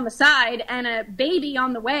worker on the side and a baby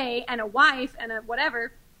on the way and a wife and a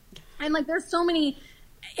whatever. And, like, there's so many,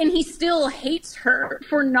 and he still hates her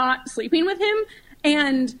for not sleeping with him.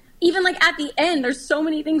 And even, like, at the end, there's so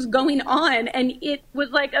many things going on, and it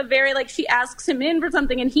was, like, a very, like, she asks him in for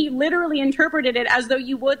something, and he literally interpreted it as though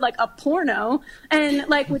you would, like, a porno, and,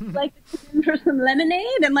 like, with, like, for some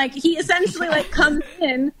lemonade, and, like, he essentially, like, comes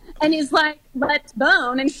in and is like, let's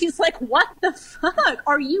bone, and she's like, what the fuck?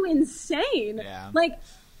 Are you insane? Yeah. Like,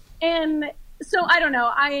 and so, I don't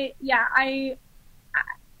know,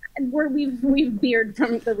 we've veered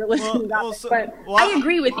from the religion topic, but I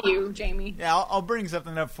agree with you, Jamie. Yeah, I'll bring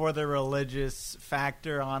something up for the religious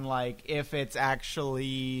factor on, like, if it's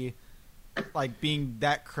actually, like, being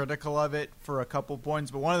that critical of it for a couple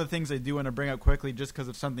points. But one of the things I do want to bring up quickly, just because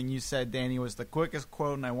of something you said, Danny, was the quickest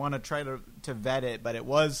quote, and I want to try to vet it, but it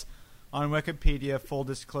was on Wikipedia, full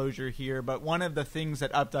disclosure here. But one of the things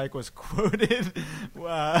that Updike was quoted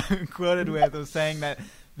with was saying that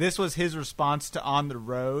this was his response to On the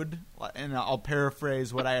Road, and I'll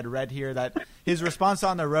paraphrase what I had read here, that his response to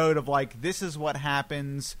On the Road of, like, this is what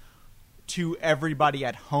happens to everybody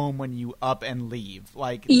at home when you up and leave.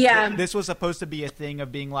 Like, this was supposed to be a thing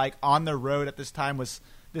of being, like, On the Road at this time was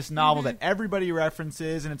this novel that everybody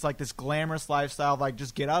references, and it's, like, this glamorous lifestyle of, like,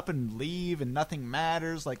 just get up and leave and nothing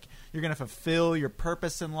matters. Like, you're going to fulfill your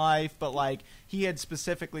purpose in life. But, like, he had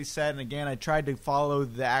specifically said, and again, I tried to follow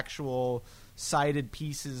the actual cited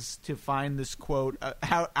pieces to find this quote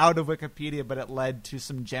out of Wikipedia, but it led to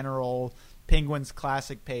some general Penguin's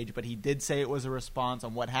Classic page. But he did say it was a response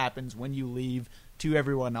on what happens when you leave to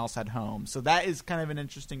everyone else at home. So that is kind of an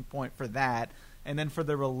interesting point for that. And then for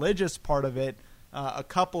the religious part of it, a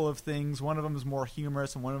couple of things. One of them is more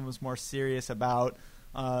humorous and one of them is more serious about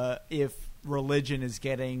if religion is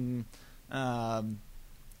getting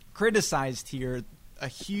criticized here. A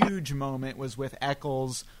huge moment was with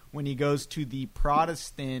Eccles when he goes to the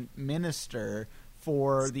Protestant minister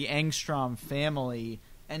for the Engstrom family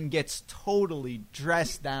and gets totally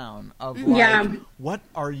dressed down of, like, what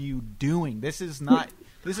are you doing? This is not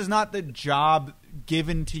the job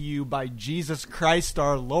given to you by Jesus Christ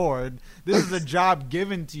our Lord. This is a job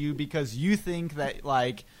given to you because you think that,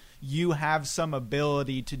 like, you have some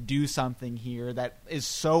ability to do something here that is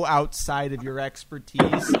so outside of your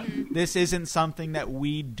expertise. This isn't something that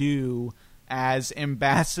we do as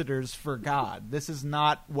ambassadors for God. This is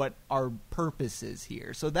not what our purpose is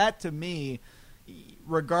here. So that, to me,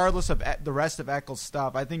 regardless of the rest of Eccles'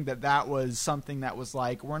 stuff, I think that was something that was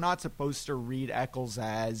like, we're not supposed to read Eccles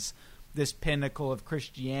as this pinnacle of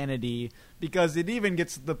Christianity, because it even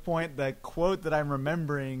gets to the point, the quote that I'm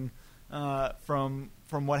remembering from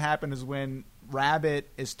what happened is when Rabbit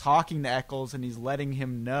is talking to Eccles and he's letting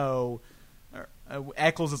him know,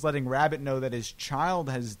 Eccles is letting Rabbit know that his child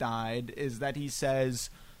has died, is that he says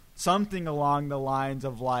something along the lines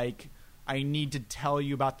of, like, I need to tell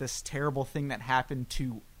you about this terrible thing that happened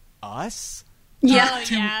to us.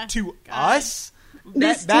 Yeah. To us?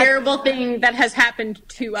 This terrible thing that has happened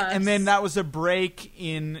to us. And then that was a break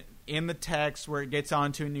in the text where it gets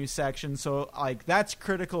onto a new section. So, like, that's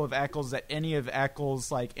critical of Eccles, that any of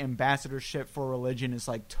Eccles', like, ambassadorship for religion is,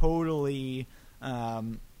 like, totally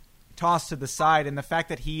tossed to the side. And the fact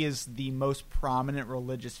that he is the most prominent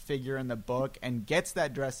religious figure in the book and gets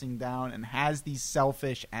that dressing down and has these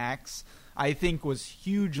selfish acts, I think was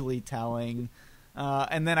hugely telling.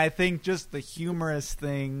 And then I think just the humorous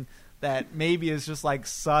thing that maybe is just, like,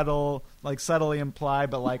 subtly implied,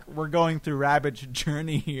 but, like, we're going through Rabbit's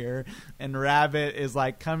journey here, and Rabbit is,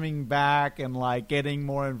 like, coming back and, like, getting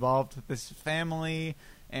more involved with this family,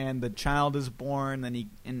 and the child is born.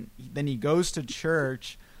 Then he goes to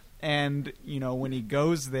church, and when he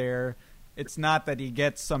goes there, it's not that he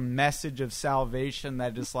gets some message of salvation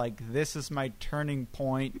that is like, this is my turning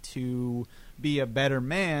point to be a better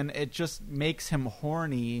man. It just makes him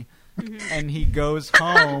horny, and he goes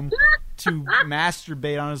home to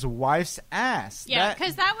masturbate on his wife's ass. Yeah,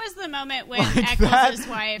 because that was the moment when Eccles'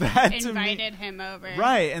 wife invited him over.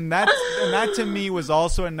 Right, and that to me was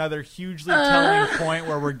also another hugely telling point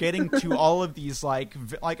where we're getting to all of these like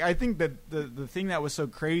I think that the thing that was so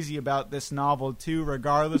crazy about this novel too,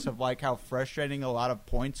 regardless of like how frustrating a lot of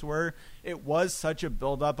points were, it was such a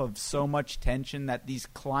buildup of so much tension that these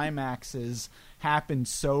climaxes happened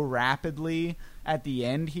so rapidly at the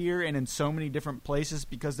end here and in so many different places,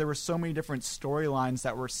 because there were so many different storylines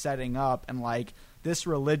that were setting up, and like this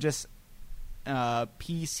religious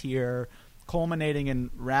piece here culminating in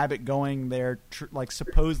Rabbit going there like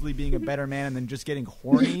supposedly being a better man and then just getting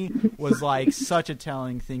horny was like such a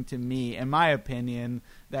telling thing to me, in my opinion,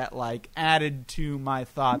 that like added to my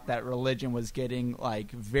thought that religion was getting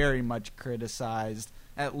like very much criticized,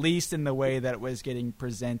 at least in the way that it was getting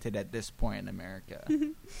presented at this point in America.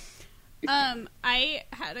 I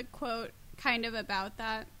had a quote kind of about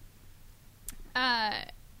that. I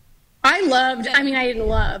didn't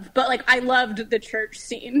love, but like I loved the church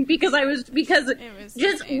scene because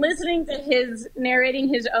just insane. Listening to his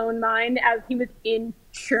narrating his own mind as he was in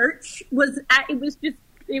church was hysterical.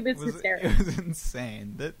 It was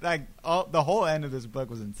insane. The whole end of this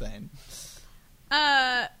book was insane.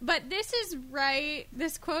 But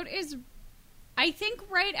this quote is, I think,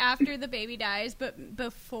 right after the baby dies, but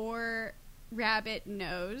before Rabbit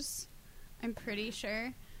knows. I'm pretty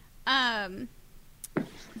sure.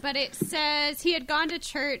 But it says he had gone to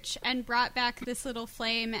church and brought back this little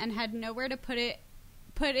flame and had nowhere to put it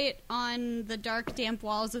on the dark, damp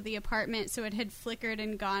walls of the apartment, so it had flickered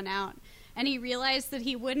and gone out. And he realized that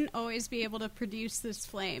he wouldn't always be able to produce this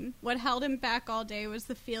flame. What held him back all day was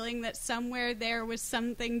the feeling that somewhere there was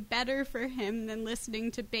something better for him than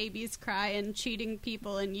listening to babies cry and cheating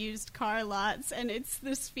people in used car lots, and it's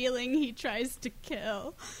this feeling he tries to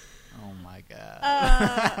kill. Oh my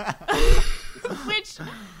god. Which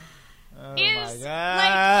is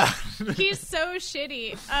like, he's so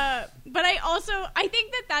shitty. But I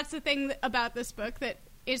think that that's the thing about this book that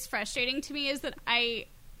is frustrating to me, is that I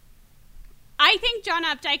think John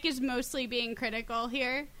Updike is mostly being critical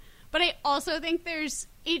here, but I also think it's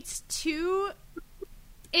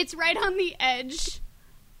right on the edge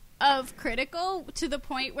of critical to the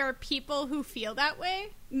point where people who feel that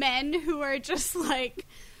way, men who are just like,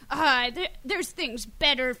 there's things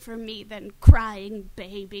better for me than crying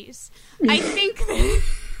babies. I think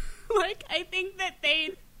that they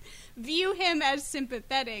view him as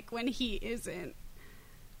sympathetic when he isn't.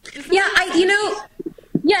 Yeah,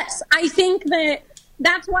 yes, I think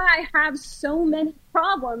that's why I have so many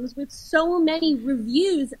problems with so many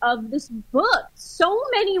reviews of this book. So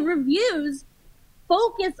many reviews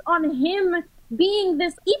focus on him being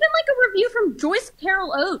this, even like a review from Joyce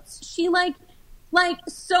Carol Oates. She like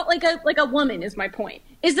a woman is my point.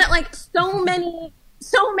 Is that like so many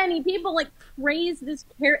people like praise this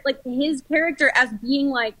his character as being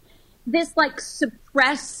like this like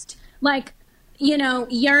suppressed like,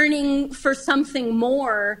 yearning for something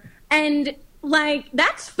more, and like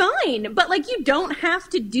that's fine, but like you don't have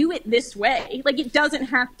to do it this way. Like it doesn't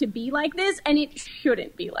have to be like this, and it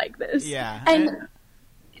shouldn't be like this. Yeah. And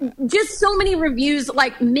just so many reviews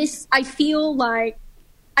like I feel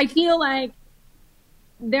like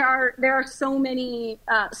there are so many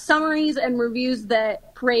summaries and reviews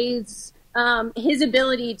that praise his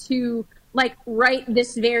ability to like write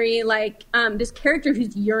this very like this character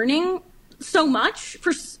who's yearning so much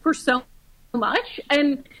for so much,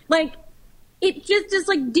 and like it just is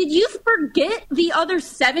like, did you forget the other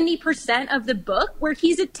 70% of the book where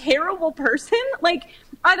he's a terrible person? Like,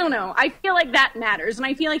 I don't know. I feel like that matters, and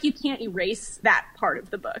I feel like you can't erase that part of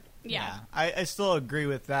the book. Yeah. I still agree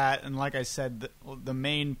with that, and like I said, the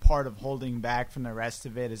main part of holding back from the rest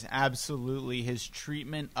of it is absolutely his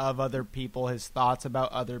treatment of other people, his thoughts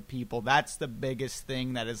about other people. That's the biggest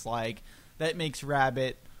thing that is like, that makes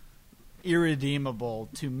Rabbit irredeemable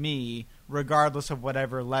to me, regardless of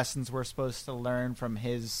whatever lessons we're supposed to learn from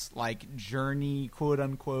his like journey, quote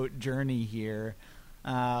unquote journey here.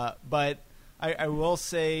 But I will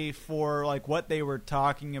say, for like what they were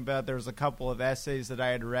talking about, there was a couple of essays that I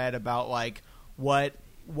had read about like what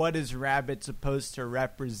is Rabbit supposed to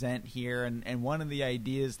represent here, and one of the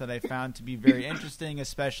ideas that I found to be very interesting,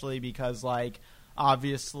 especially because like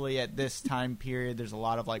obviously at this time period there's a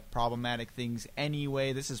lot of like problematic things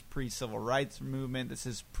anyway. This is pre-civil rights movement, this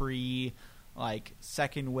is pre like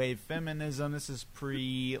second wave feminism. This is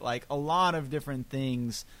pre like a lot of different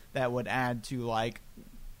things that would add to like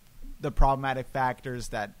the problematic factors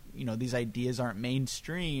that, you know, these ideas aren't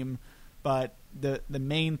mainstream. But the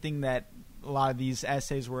main thing that a lot of these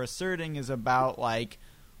essays were asserting is about like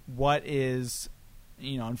what is,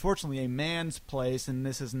 you know, unfortunately a man's place. And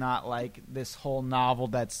this is not like this whole novel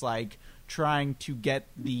that's like trying to get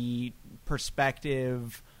the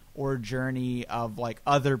perspective or journey of like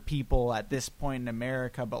other people at this point in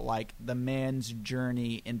America, but like the man's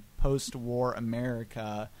journey in post-war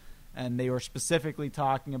America. And they were specifically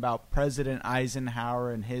talking about President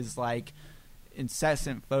Eisenhower and his like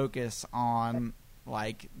incessant focus on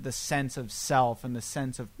like the sense of self and the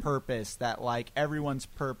sense of purpose, that like everyone's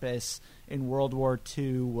purpose in World War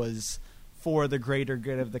II was for the greater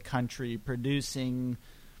good of the country, producing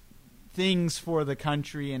things for the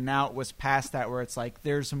country. And now it was past that, where it's like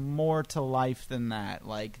there's more to life than that.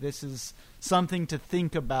 Like this is something to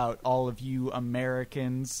think about, all of you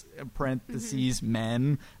Americans (parentheses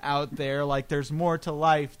men) out there. Like there's more to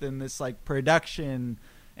life than this like production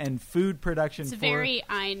and food production. It's very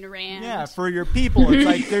Ayn Rand. Yeah, for your people. It's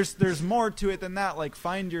like there's more to it than that. Like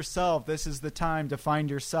find yourself. This is the time to find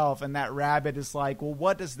yourself. And that rabbit is like, well,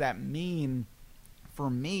 what does that mean for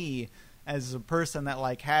me as a person that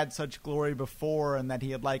like had such glory before, and that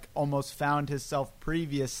he had like almost found himself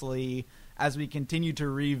previously, as we continue to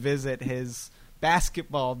revisit his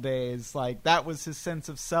basketball days. Like that was his sense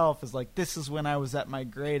of self, is like, this is when I was at my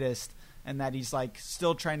greatest. And that he's like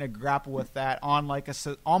still trying to grapple with that on like a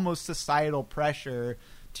almost societal pressure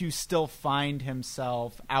to still find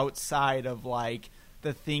himself outside of like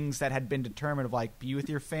the things that had been determined, of like be with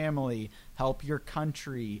your family, help your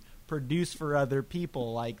country, produce for other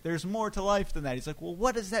people. Like there's more to life than that. He's like, well,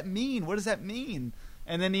 what does that mean? What does that mean?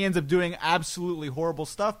 And then he ends up doing absolutely horrible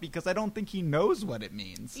stuff because I don't think he knows what it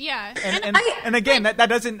means. Yeah. And again, that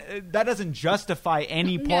doesn't justify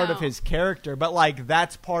any part of his character, but like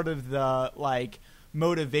that's part of the like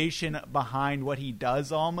motivation behind what he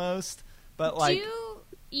does almost. But like,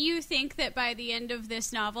 do you think that by the end of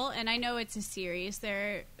this novel, and I know it's a series,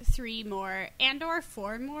 there are 3 more and or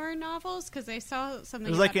 4 more novels, because I saw something. It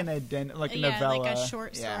was like a novella, like a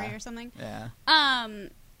short story or something. Yeah.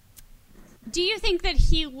 Do you think that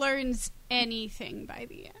he learns anything by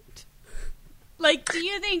the end? Like, do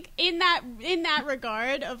you think in that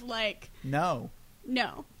regard of like No.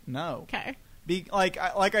 Okay. Like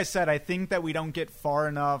I said, I think that we don't get far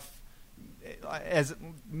enough. As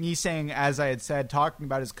me saying, as I had said, talking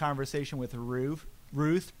about his conversation with Ruth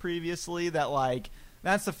previously, that like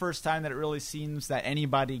that's the first time that it really seems that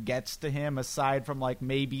anybody gets to him, aside from like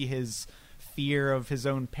maybe his fear of his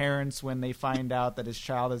own parents when they find out that his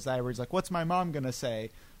child is died, where he's like, what's my mom gonna say?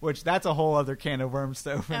 Which that's a whole other can of worms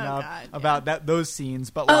to open up about those scenes.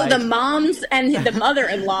 But the moms and the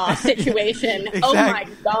mother-in-law situation. Exactly. Oh my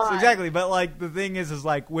god! Exactly. But like the thing is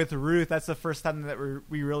like with Ruth, that's the first time that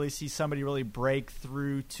we really see somebody really break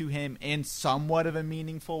through to him in somewhat of a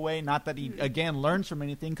meaningful way. Not that he again learns from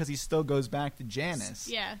anything, because he still goes back to Janice.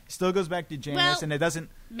 Yeah, he still goes back to Janice, and it doesn't.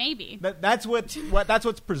 Maybe that's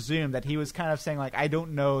what's presumed, that he was kind of saying like, I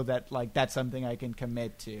don't know that like that's something I can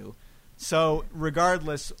commit to. So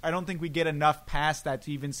regardless, I don't think we get enough past that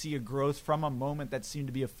to even see a growth from a moment that seemed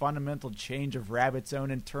to be a fundamental change of Rabbit's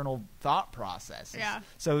own internal thought process. Yeah.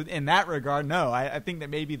 So in that regard, no, I think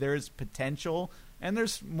that maybe there's potential, and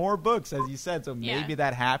there's more books, as you said, so maybe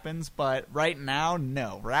that happens. But right now,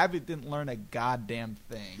 no. Rabbit didn't learn a goddamn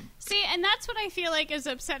thing. See, and that's what I feel like is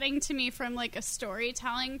upsetting to me from like a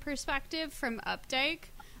storytelling perspective from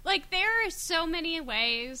Updike. Like there are so many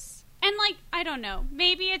ways. And like, I don't know,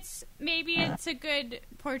 maybe it's a good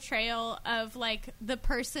portrayal of like the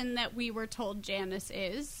person that we were told Janice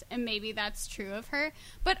is, and maybe that's true of her.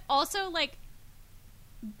 But also like,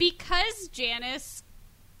 because Janice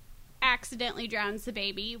accidentally drowns the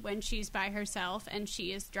baby when she's by herself and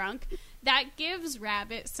she is drunk, that gives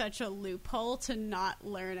Rabbit such a loophole to not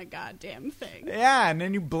learn a goddamn thing. Yeah, and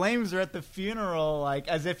then he blames her at the funeral, like,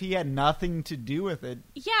 as if he had nothing to do with it.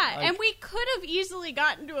 Yeah, like, and we could have easily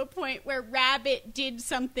gotten to a point where Rabbit did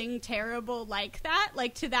something terrible like that,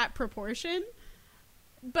 like to that proportion.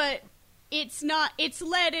 But it's not, it's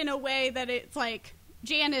led in a way that it's like,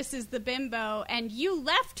 Janice is the bimbo, and you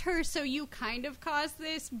left her, so you kind of caused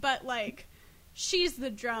this, but, like, she's the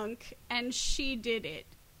drunk, and she did it.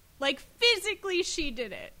 Like, physically, she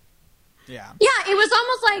did it. Yeah. Yeah, it was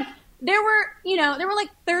almost like there were like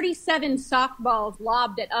 37 softballs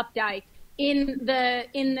lobbed at Updike in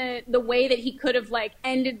the way that he could have, like,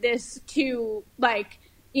 ended this to, like,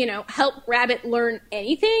 help Rabbit learn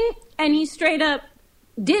anything, and he straight up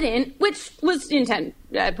didn't, which was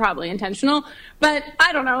probably intentional, but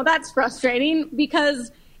I don't know, that's frustrating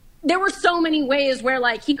because there were so many ways where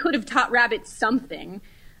like he could have taught Rabbit something.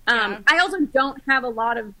 I also don't have a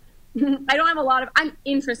lot of I'm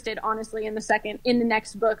interested honestly in the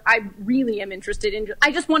next book. I really am interested in,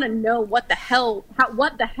 I just want to know what the hell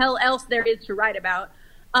else there is to write about.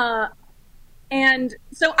 And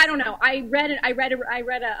so I don't know. I read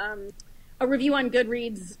a review on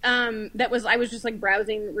Goodreads I was just like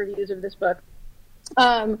browsing reviews of this book,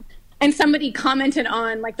 and somebody commented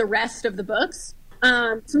on like the rest of the books.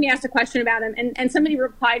 Somebody asked a question about him, and somebody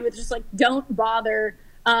replied with just like, "Don't bother.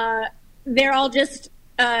 They're all just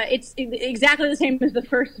it's exactly the same as the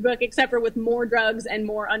first book, except for with more drugs and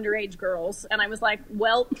more underage girls." And I was like,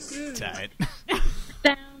 "Well, Tight.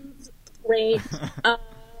 Sounds great."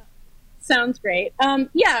 Sounds great.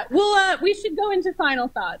 Yeah, well, we should go into final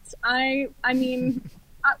thoughts. I mean,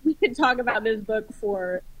 we could talk about this book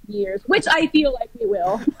for years, which I feel like we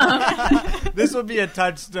will. This will be a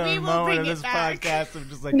touchstone moment of this podcast of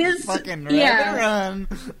just like, fucking run.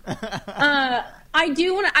 I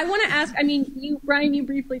want to ask, I mean, Brian, you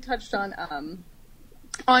briefly touched on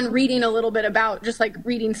reading a little bit about just like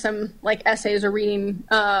reading some like essays or reading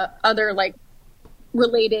other like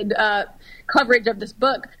related coverage of this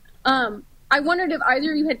book. I wondered if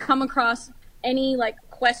either of you had come across any like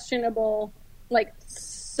questionable like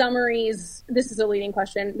summaries. This is a leading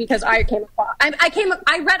question because I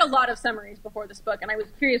read a lot of summaries before this book, and I was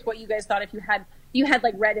curious what you guys thought, if you had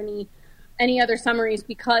like read any other summaries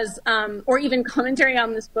because or even commentary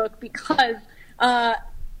on this book, because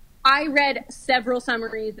I read several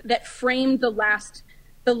summaries that framed the last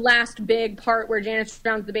big part where Janice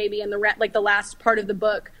drowns the baby and the last part of the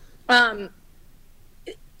book.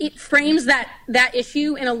 It frames that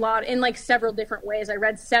issue in like several different ways. I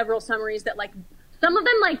read several summaries that like some of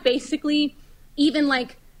them like basically even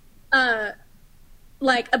like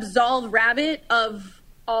absolve Rabbit of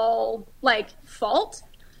all like fault.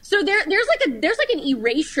 So there's like an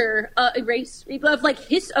erasure of like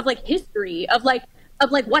history of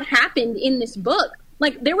what happened in this book.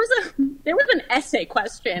 Like there was an essay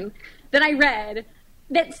question that I read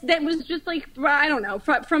that was just like, I don't know,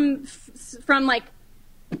 from like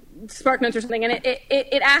SparkNotes or something, and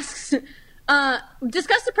it asks,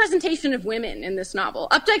 discuss the presentation of women in this novel.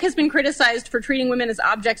 Updike has been criticized for treating women as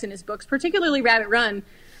objects in his books, particularly Rabbit Run,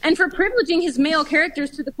 and for privileging his male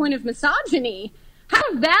characters to the point of misogyny. How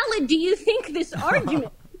valid do you think this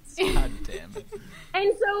argument is? God damn it.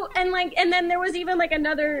 And then there was even like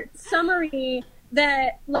another summary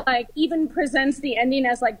that like even presents the ending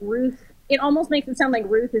as like Ruth. It almost makes it sound like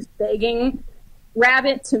Ruth is begging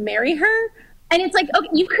Rabbit to marry her. And it's like, okay,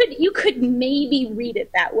 you could maybe read it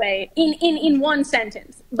that way in one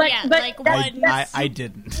sentence, but I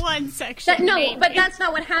didn't. One section. But that's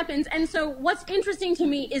not what happens. And so what's interesting to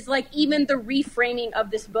me is like even the reframing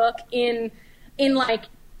of this book in like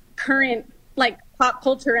current like pop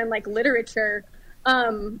culture and like literature,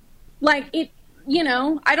 like it, you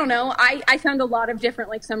know, I don't know. I found a lot of different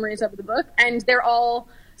like summaries of the book, and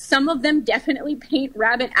some of them definitely paint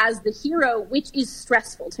Rabbit as the hero, which is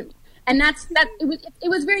stressful to me. And it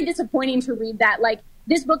was very disappointing to read that. Like,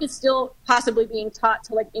 this book is still possibly being taught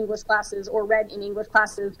to like English classes or read in English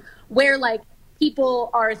classes where like people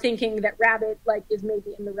are thinking that Rabbit like is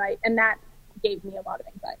maybe in the right, and that gave me a lot of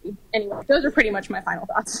anxiety. Anyway, those are pretty much my final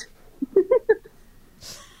thoughts.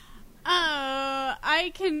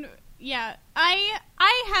 I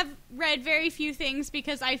have read very few things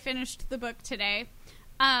because I finished the book today.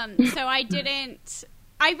 So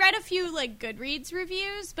I read a few like Goodreads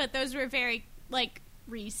reviews, but those were very like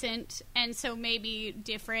recent and so maybe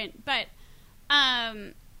different. But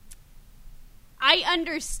I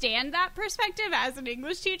understand that perspective as an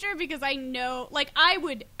English teacher because I know, like, I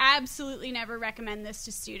would absolutely never recommend this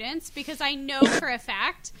to students because I know for a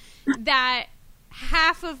fact that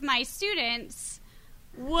half of my students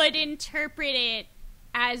would interpret it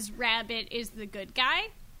as Rabbit is the good guy.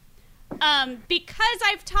 Because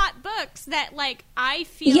I've taught books that, like, I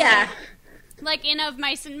feel like in Of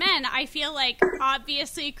Mice and Men, I feel like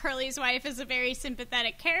obviously Curly's wife is a very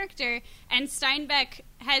sympathetic character, and Steinbeck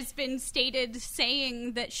has been stated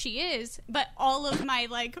saying that she is, but all of my,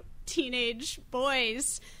 like, teenage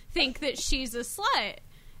boys think that she's a slut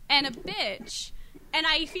and a bitch. And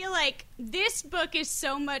I feel like this book is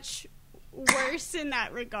so much worse in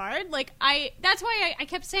that regard. Like, that's why I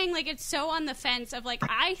kept saying, like, it's so on the fence of, like,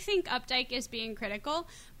 I think Updike is being critical,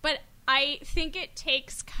 but I think it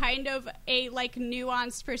takes kind of a, like,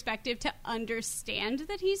 nuanced perspective to understand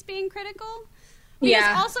that he's being critical. Because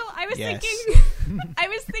also, I was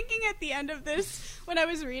thinking at the end of this, when I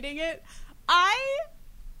was reading it, I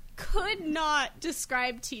could not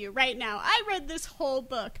describe to you right now. I read this whole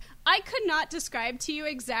book. I could not describe to you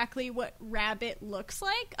exactly what Rabbit looks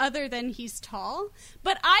like, other than he's tall.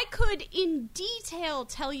 But I could, in detail,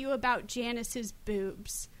 tell you about Janice's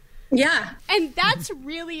boobs. Yeah. And that's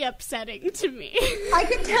really upsetting to me. I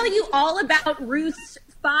could tell you all about Ruth's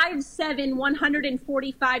 5'7",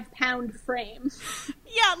 145-pound frame.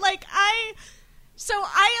 Yeah, like, So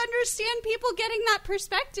I understand people getting that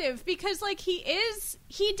perspective because, like, he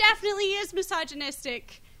definitely is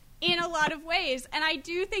misogynistic in a lot of ways. And I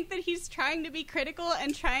do think that he's trying to be critical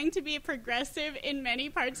and trying to be progressive in many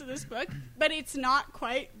parts of this book, but it's not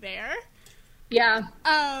quite there. Yeah.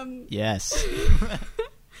 Yes.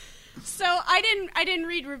 So I didn't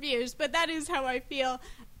read reviews, but that is how I feel.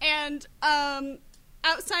 And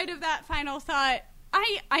outside of that final thought,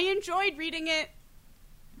 I enjoyed reading it.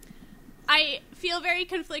 I feel very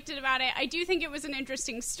conflicted about it. I do think it was an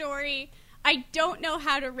interesting story. I don't know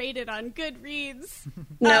how to rate it on Goodreads.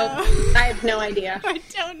 No, I have no idea. I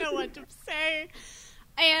don't know what to say.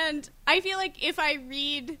 And I feel like if I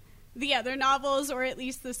read the other novels, or at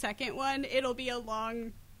least the second one, it'll be a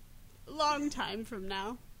long, long time from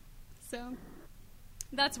now. So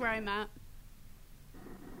that's where I'm at.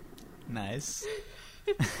 Nice.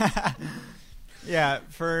 Yeah,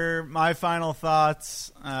 for my final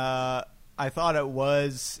thoughts, I thought it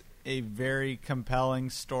was a very compelling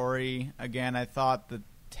story. Again, I thought the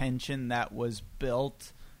tension that was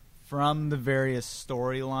built from the various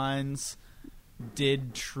storylines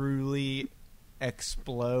did truly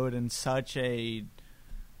explode in such a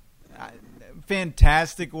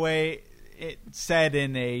fantastic way. It said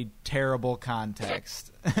in a terrible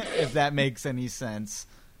context, if that makes any sense.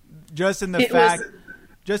 Just in the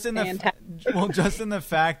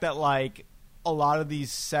fact that, like, a lot of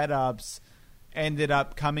these setups ended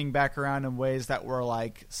up coming back around in ways that were,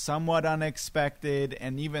 like, somewhat unexpected,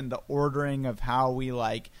 and even the ordering of how we,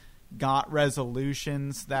 like, got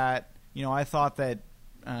resolutions that, you know, I thought that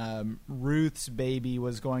Ruth's baby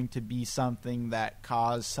was going to be something that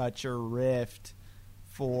caused such a rift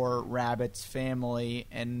for Rabbit's family,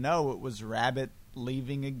 and no, it was Rabbit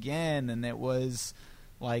leaving again, and it was,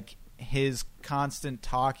 like, his constant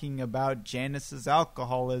talking about Janice's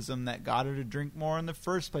alcoholism that got her to drink more in the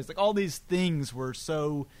first place. Like, all these things were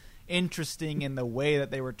so interesting in the way that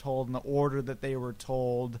they were told, in the order that they were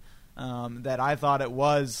told, that I thought it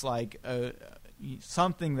was, like,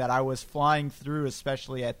 something that I was flying through,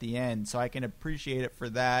 especially at the end. So I can appreciate it for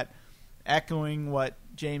that. Echoing what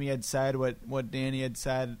Jamie had said, what Danny had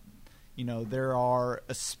said, you know, there are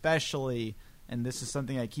especially... And this is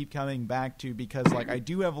something I keep coming back to because, like, I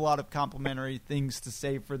do have a lot of complimentary things to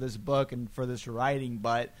say for this book and for this writing,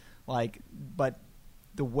 but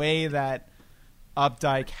the way that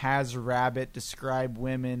Updike has Rabbit describe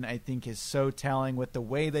women, I think, is so telling. With the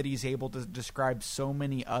way that he's able to describe so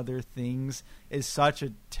many other things is such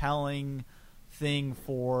a telling thing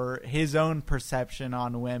for his own perception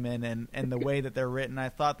on women and the way that they're written. I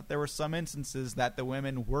thought that there were some instances that the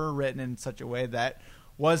women were written in such a way that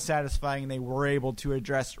was satisfying, and they were able to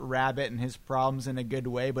address Rabbit and his problems in a good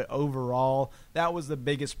way. But overall, that was the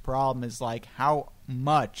biggest problem, is, like, how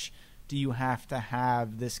much do you have to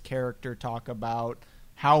have this character talk about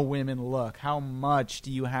how women look? How much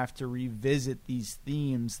do you have to revisit these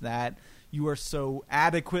themes that you are so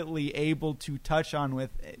adequately able to touch on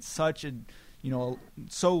with such a, you know,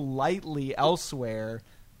 so lightly elsewhere?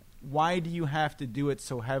 Why do you have to do it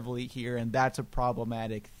so heavily here? And that's a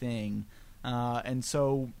problematic thing. And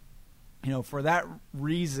so, you know, for that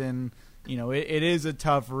reason, you know, it is a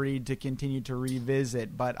tough read to continue to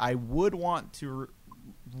revisit, but I would want to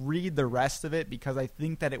read the rest of it because I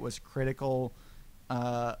think that it was critical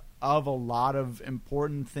of a lot of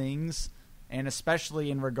important things, and especially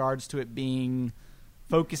in regards to it being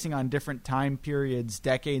focusing on different time periods,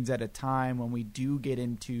 decades at a time, when we do get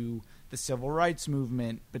into the civil rights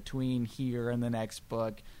movement between here and the next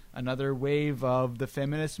book, another wave of the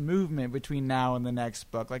feminist movement between now and the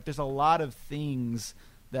next book. Like, there's a lot of things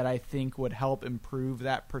that I think would help improve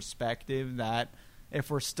that perspective, that if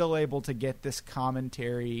we're still able to get this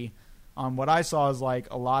commentary on what I saw as,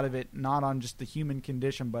 like, a lot of it not on just the human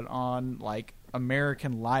condition, but on, like,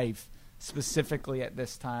 American life specifically at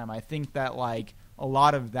this time, I think that, like, a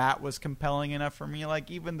lot of that was compelling enough for me.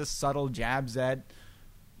 Like, even the subtle jabs at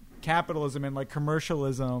capitalism and, like,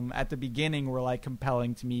 commercialism at the beginning were, like,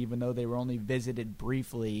 compelling to me, even though they were only visited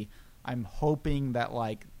briefly. I'm hoping that,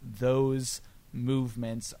 like, those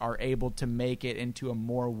movements are able to make it into a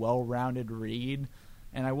more well-rounded read.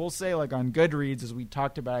 And I will say, like, on Goodreads, as we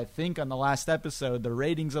talked about, I think on the last episode, the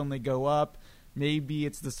ratings only go up maybe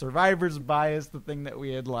it's the survivor's bias, the thing that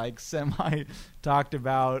we had like semi talked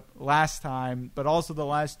about last time, but also the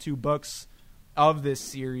last two books of this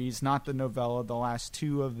series, not the novella, the last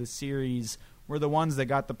two of the series were the ones that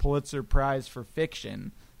got the Pulitzer Prize for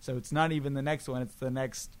fiction. So it's not even the next one, it's the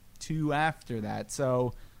next two after that.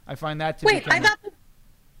 So I find that to be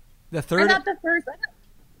the third. I thought the first.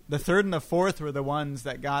 The third and the fourth were the ones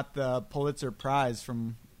that got the Pulitzer Prize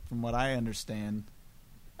from what I understand.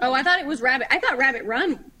 Oh, I thought it was Rabbit. I thought Rabbit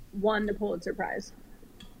Run won the Pulitzer Prize.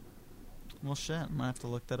 Well, shit, I'm gonna have to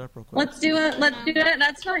look that up real quick. Let's do it.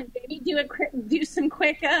 That's fine, baby. Do some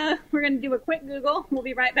quick. We're gonna do a quick Google. We'll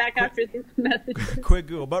be right back after this message. Quick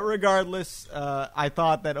Google. But regardless, I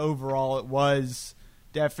thought that overall it was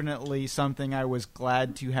definitely something I was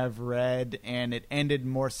glad to have read, and it ended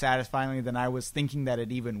more satisfyingly than I was thinking that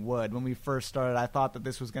it even would. When we first started, I thought that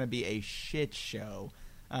this was going to be a shit show.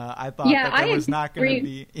 I thought that there was not going to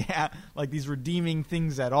be like these redeeming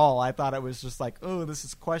things at all. I thought it was just like, oh, this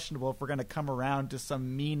is questionable if we're going to come around to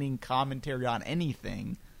some meaning commentary on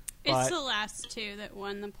anything. It's the last two that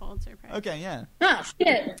won the Pulitzer Prize. Okay, yeah. Oh,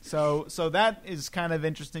 shit. So that is kind of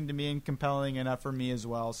interesting to me and compelling enough for me as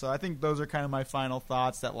well. So I think those are kind of my final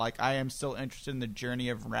thoughts, that like I am still interested in the journey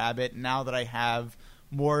of Rabbit now that I have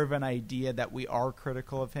more of an idea that we are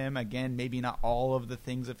critical of him. Again, maybe not all of the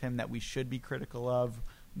things of him that we should be critical of,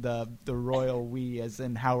 the royal we as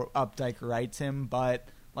in how Updike writes him, but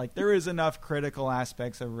like there is enough critical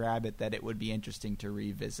aspects of Rabbit that it would be interesting to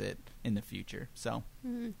revisit in the future. So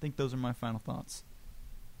I think those are my final thoughts.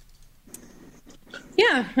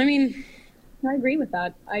 Yeah, I mean, I agree with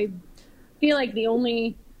that. I feel like the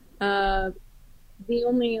only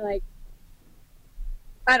like,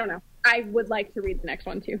 I don't know. I would like to read the next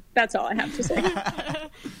one too. That's all I have to say.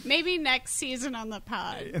 Maybe next season on the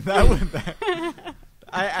pod.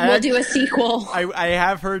 We'll do a sequel. I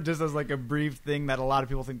have heard just as like a brief thing that a lot of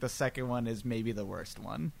people think the second one is maybe the worst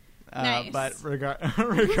one. Nice. But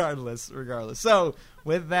regardless. So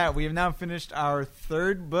with that, we have now finished our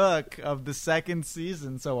third book of the second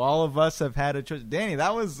season. So all of us have had a choice. Danny,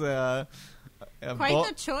 that was quite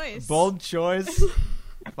the choice. Bold choice.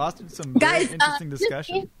 Fostered some very interesting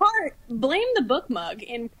discussion. In part, blame the book mug.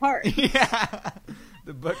 In part, yeah,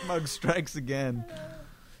 the book mug strikes again.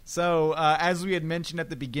 So, as we had mentioned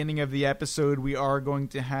at the beginning of the episode, we are going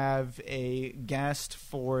to have a guest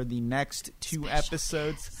for the next two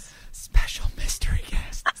episodes. Special mystery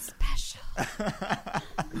guest. Special.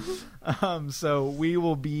 So we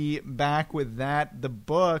will be back with that. The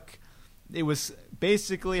book, it was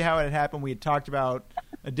basically how it had happened. We had talked about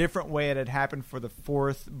a different way it had happened for the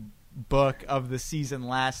fourth book of the season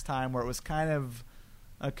last time, where it was kind of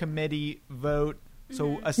a committee vote.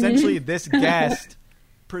 So essentially this guest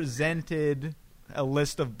presented a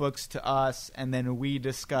list of books to us, and then we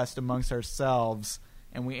discussed amongst ourselves,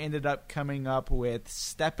 and we ended up coming up with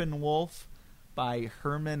Steppenwolf by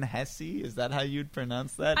Hermann Hesse. Is that how you'd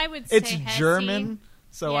pronounce that? I would say it's Hesse. German,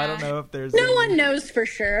 so Yeah. I don't know if there's no one knows for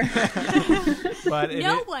sure. but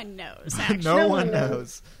No one knows, actually. no one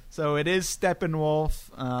knows. So it is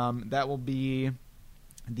Steppenwolf. That will be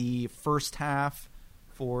the first half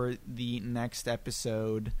for the next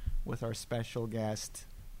episode with our special guest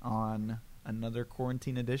on another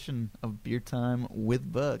quarantine edition of Beer Time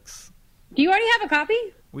with Books. Do you already have a copy?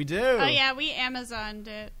 We do. Oh yeah, we Amazoned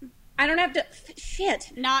it. I don't have to.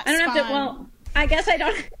 Shit. Not I don't have to. Spawn. Well, I guess I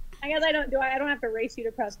don't. I don't. I don't have to race you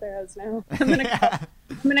to Prosperos now. I'm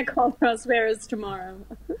gonna call Prosperos tomorrow.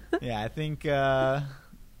 Yeah, I think our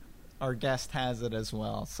guest has it as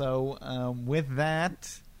well. So with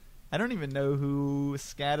that, I don't even know who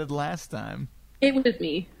scattered last time. It was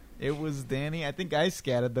me. It was Danny. I think I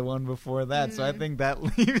scattered the one before that, so I think that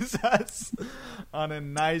leaves us on a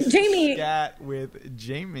nice Jamie. scat with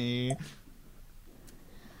Jamie.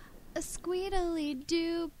 A squeedly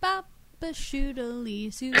doop bop, a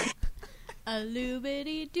shootily soup, a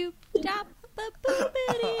loobity doop dop, a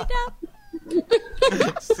boobity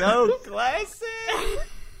dop. So classic!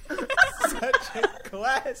 Such a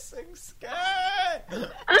classic scat!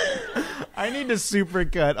 I need to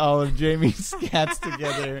supercut all of Jamie's scats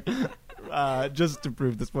together just to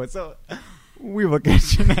prove this point. So we will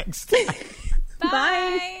catch you next time.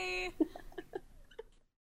 Bye.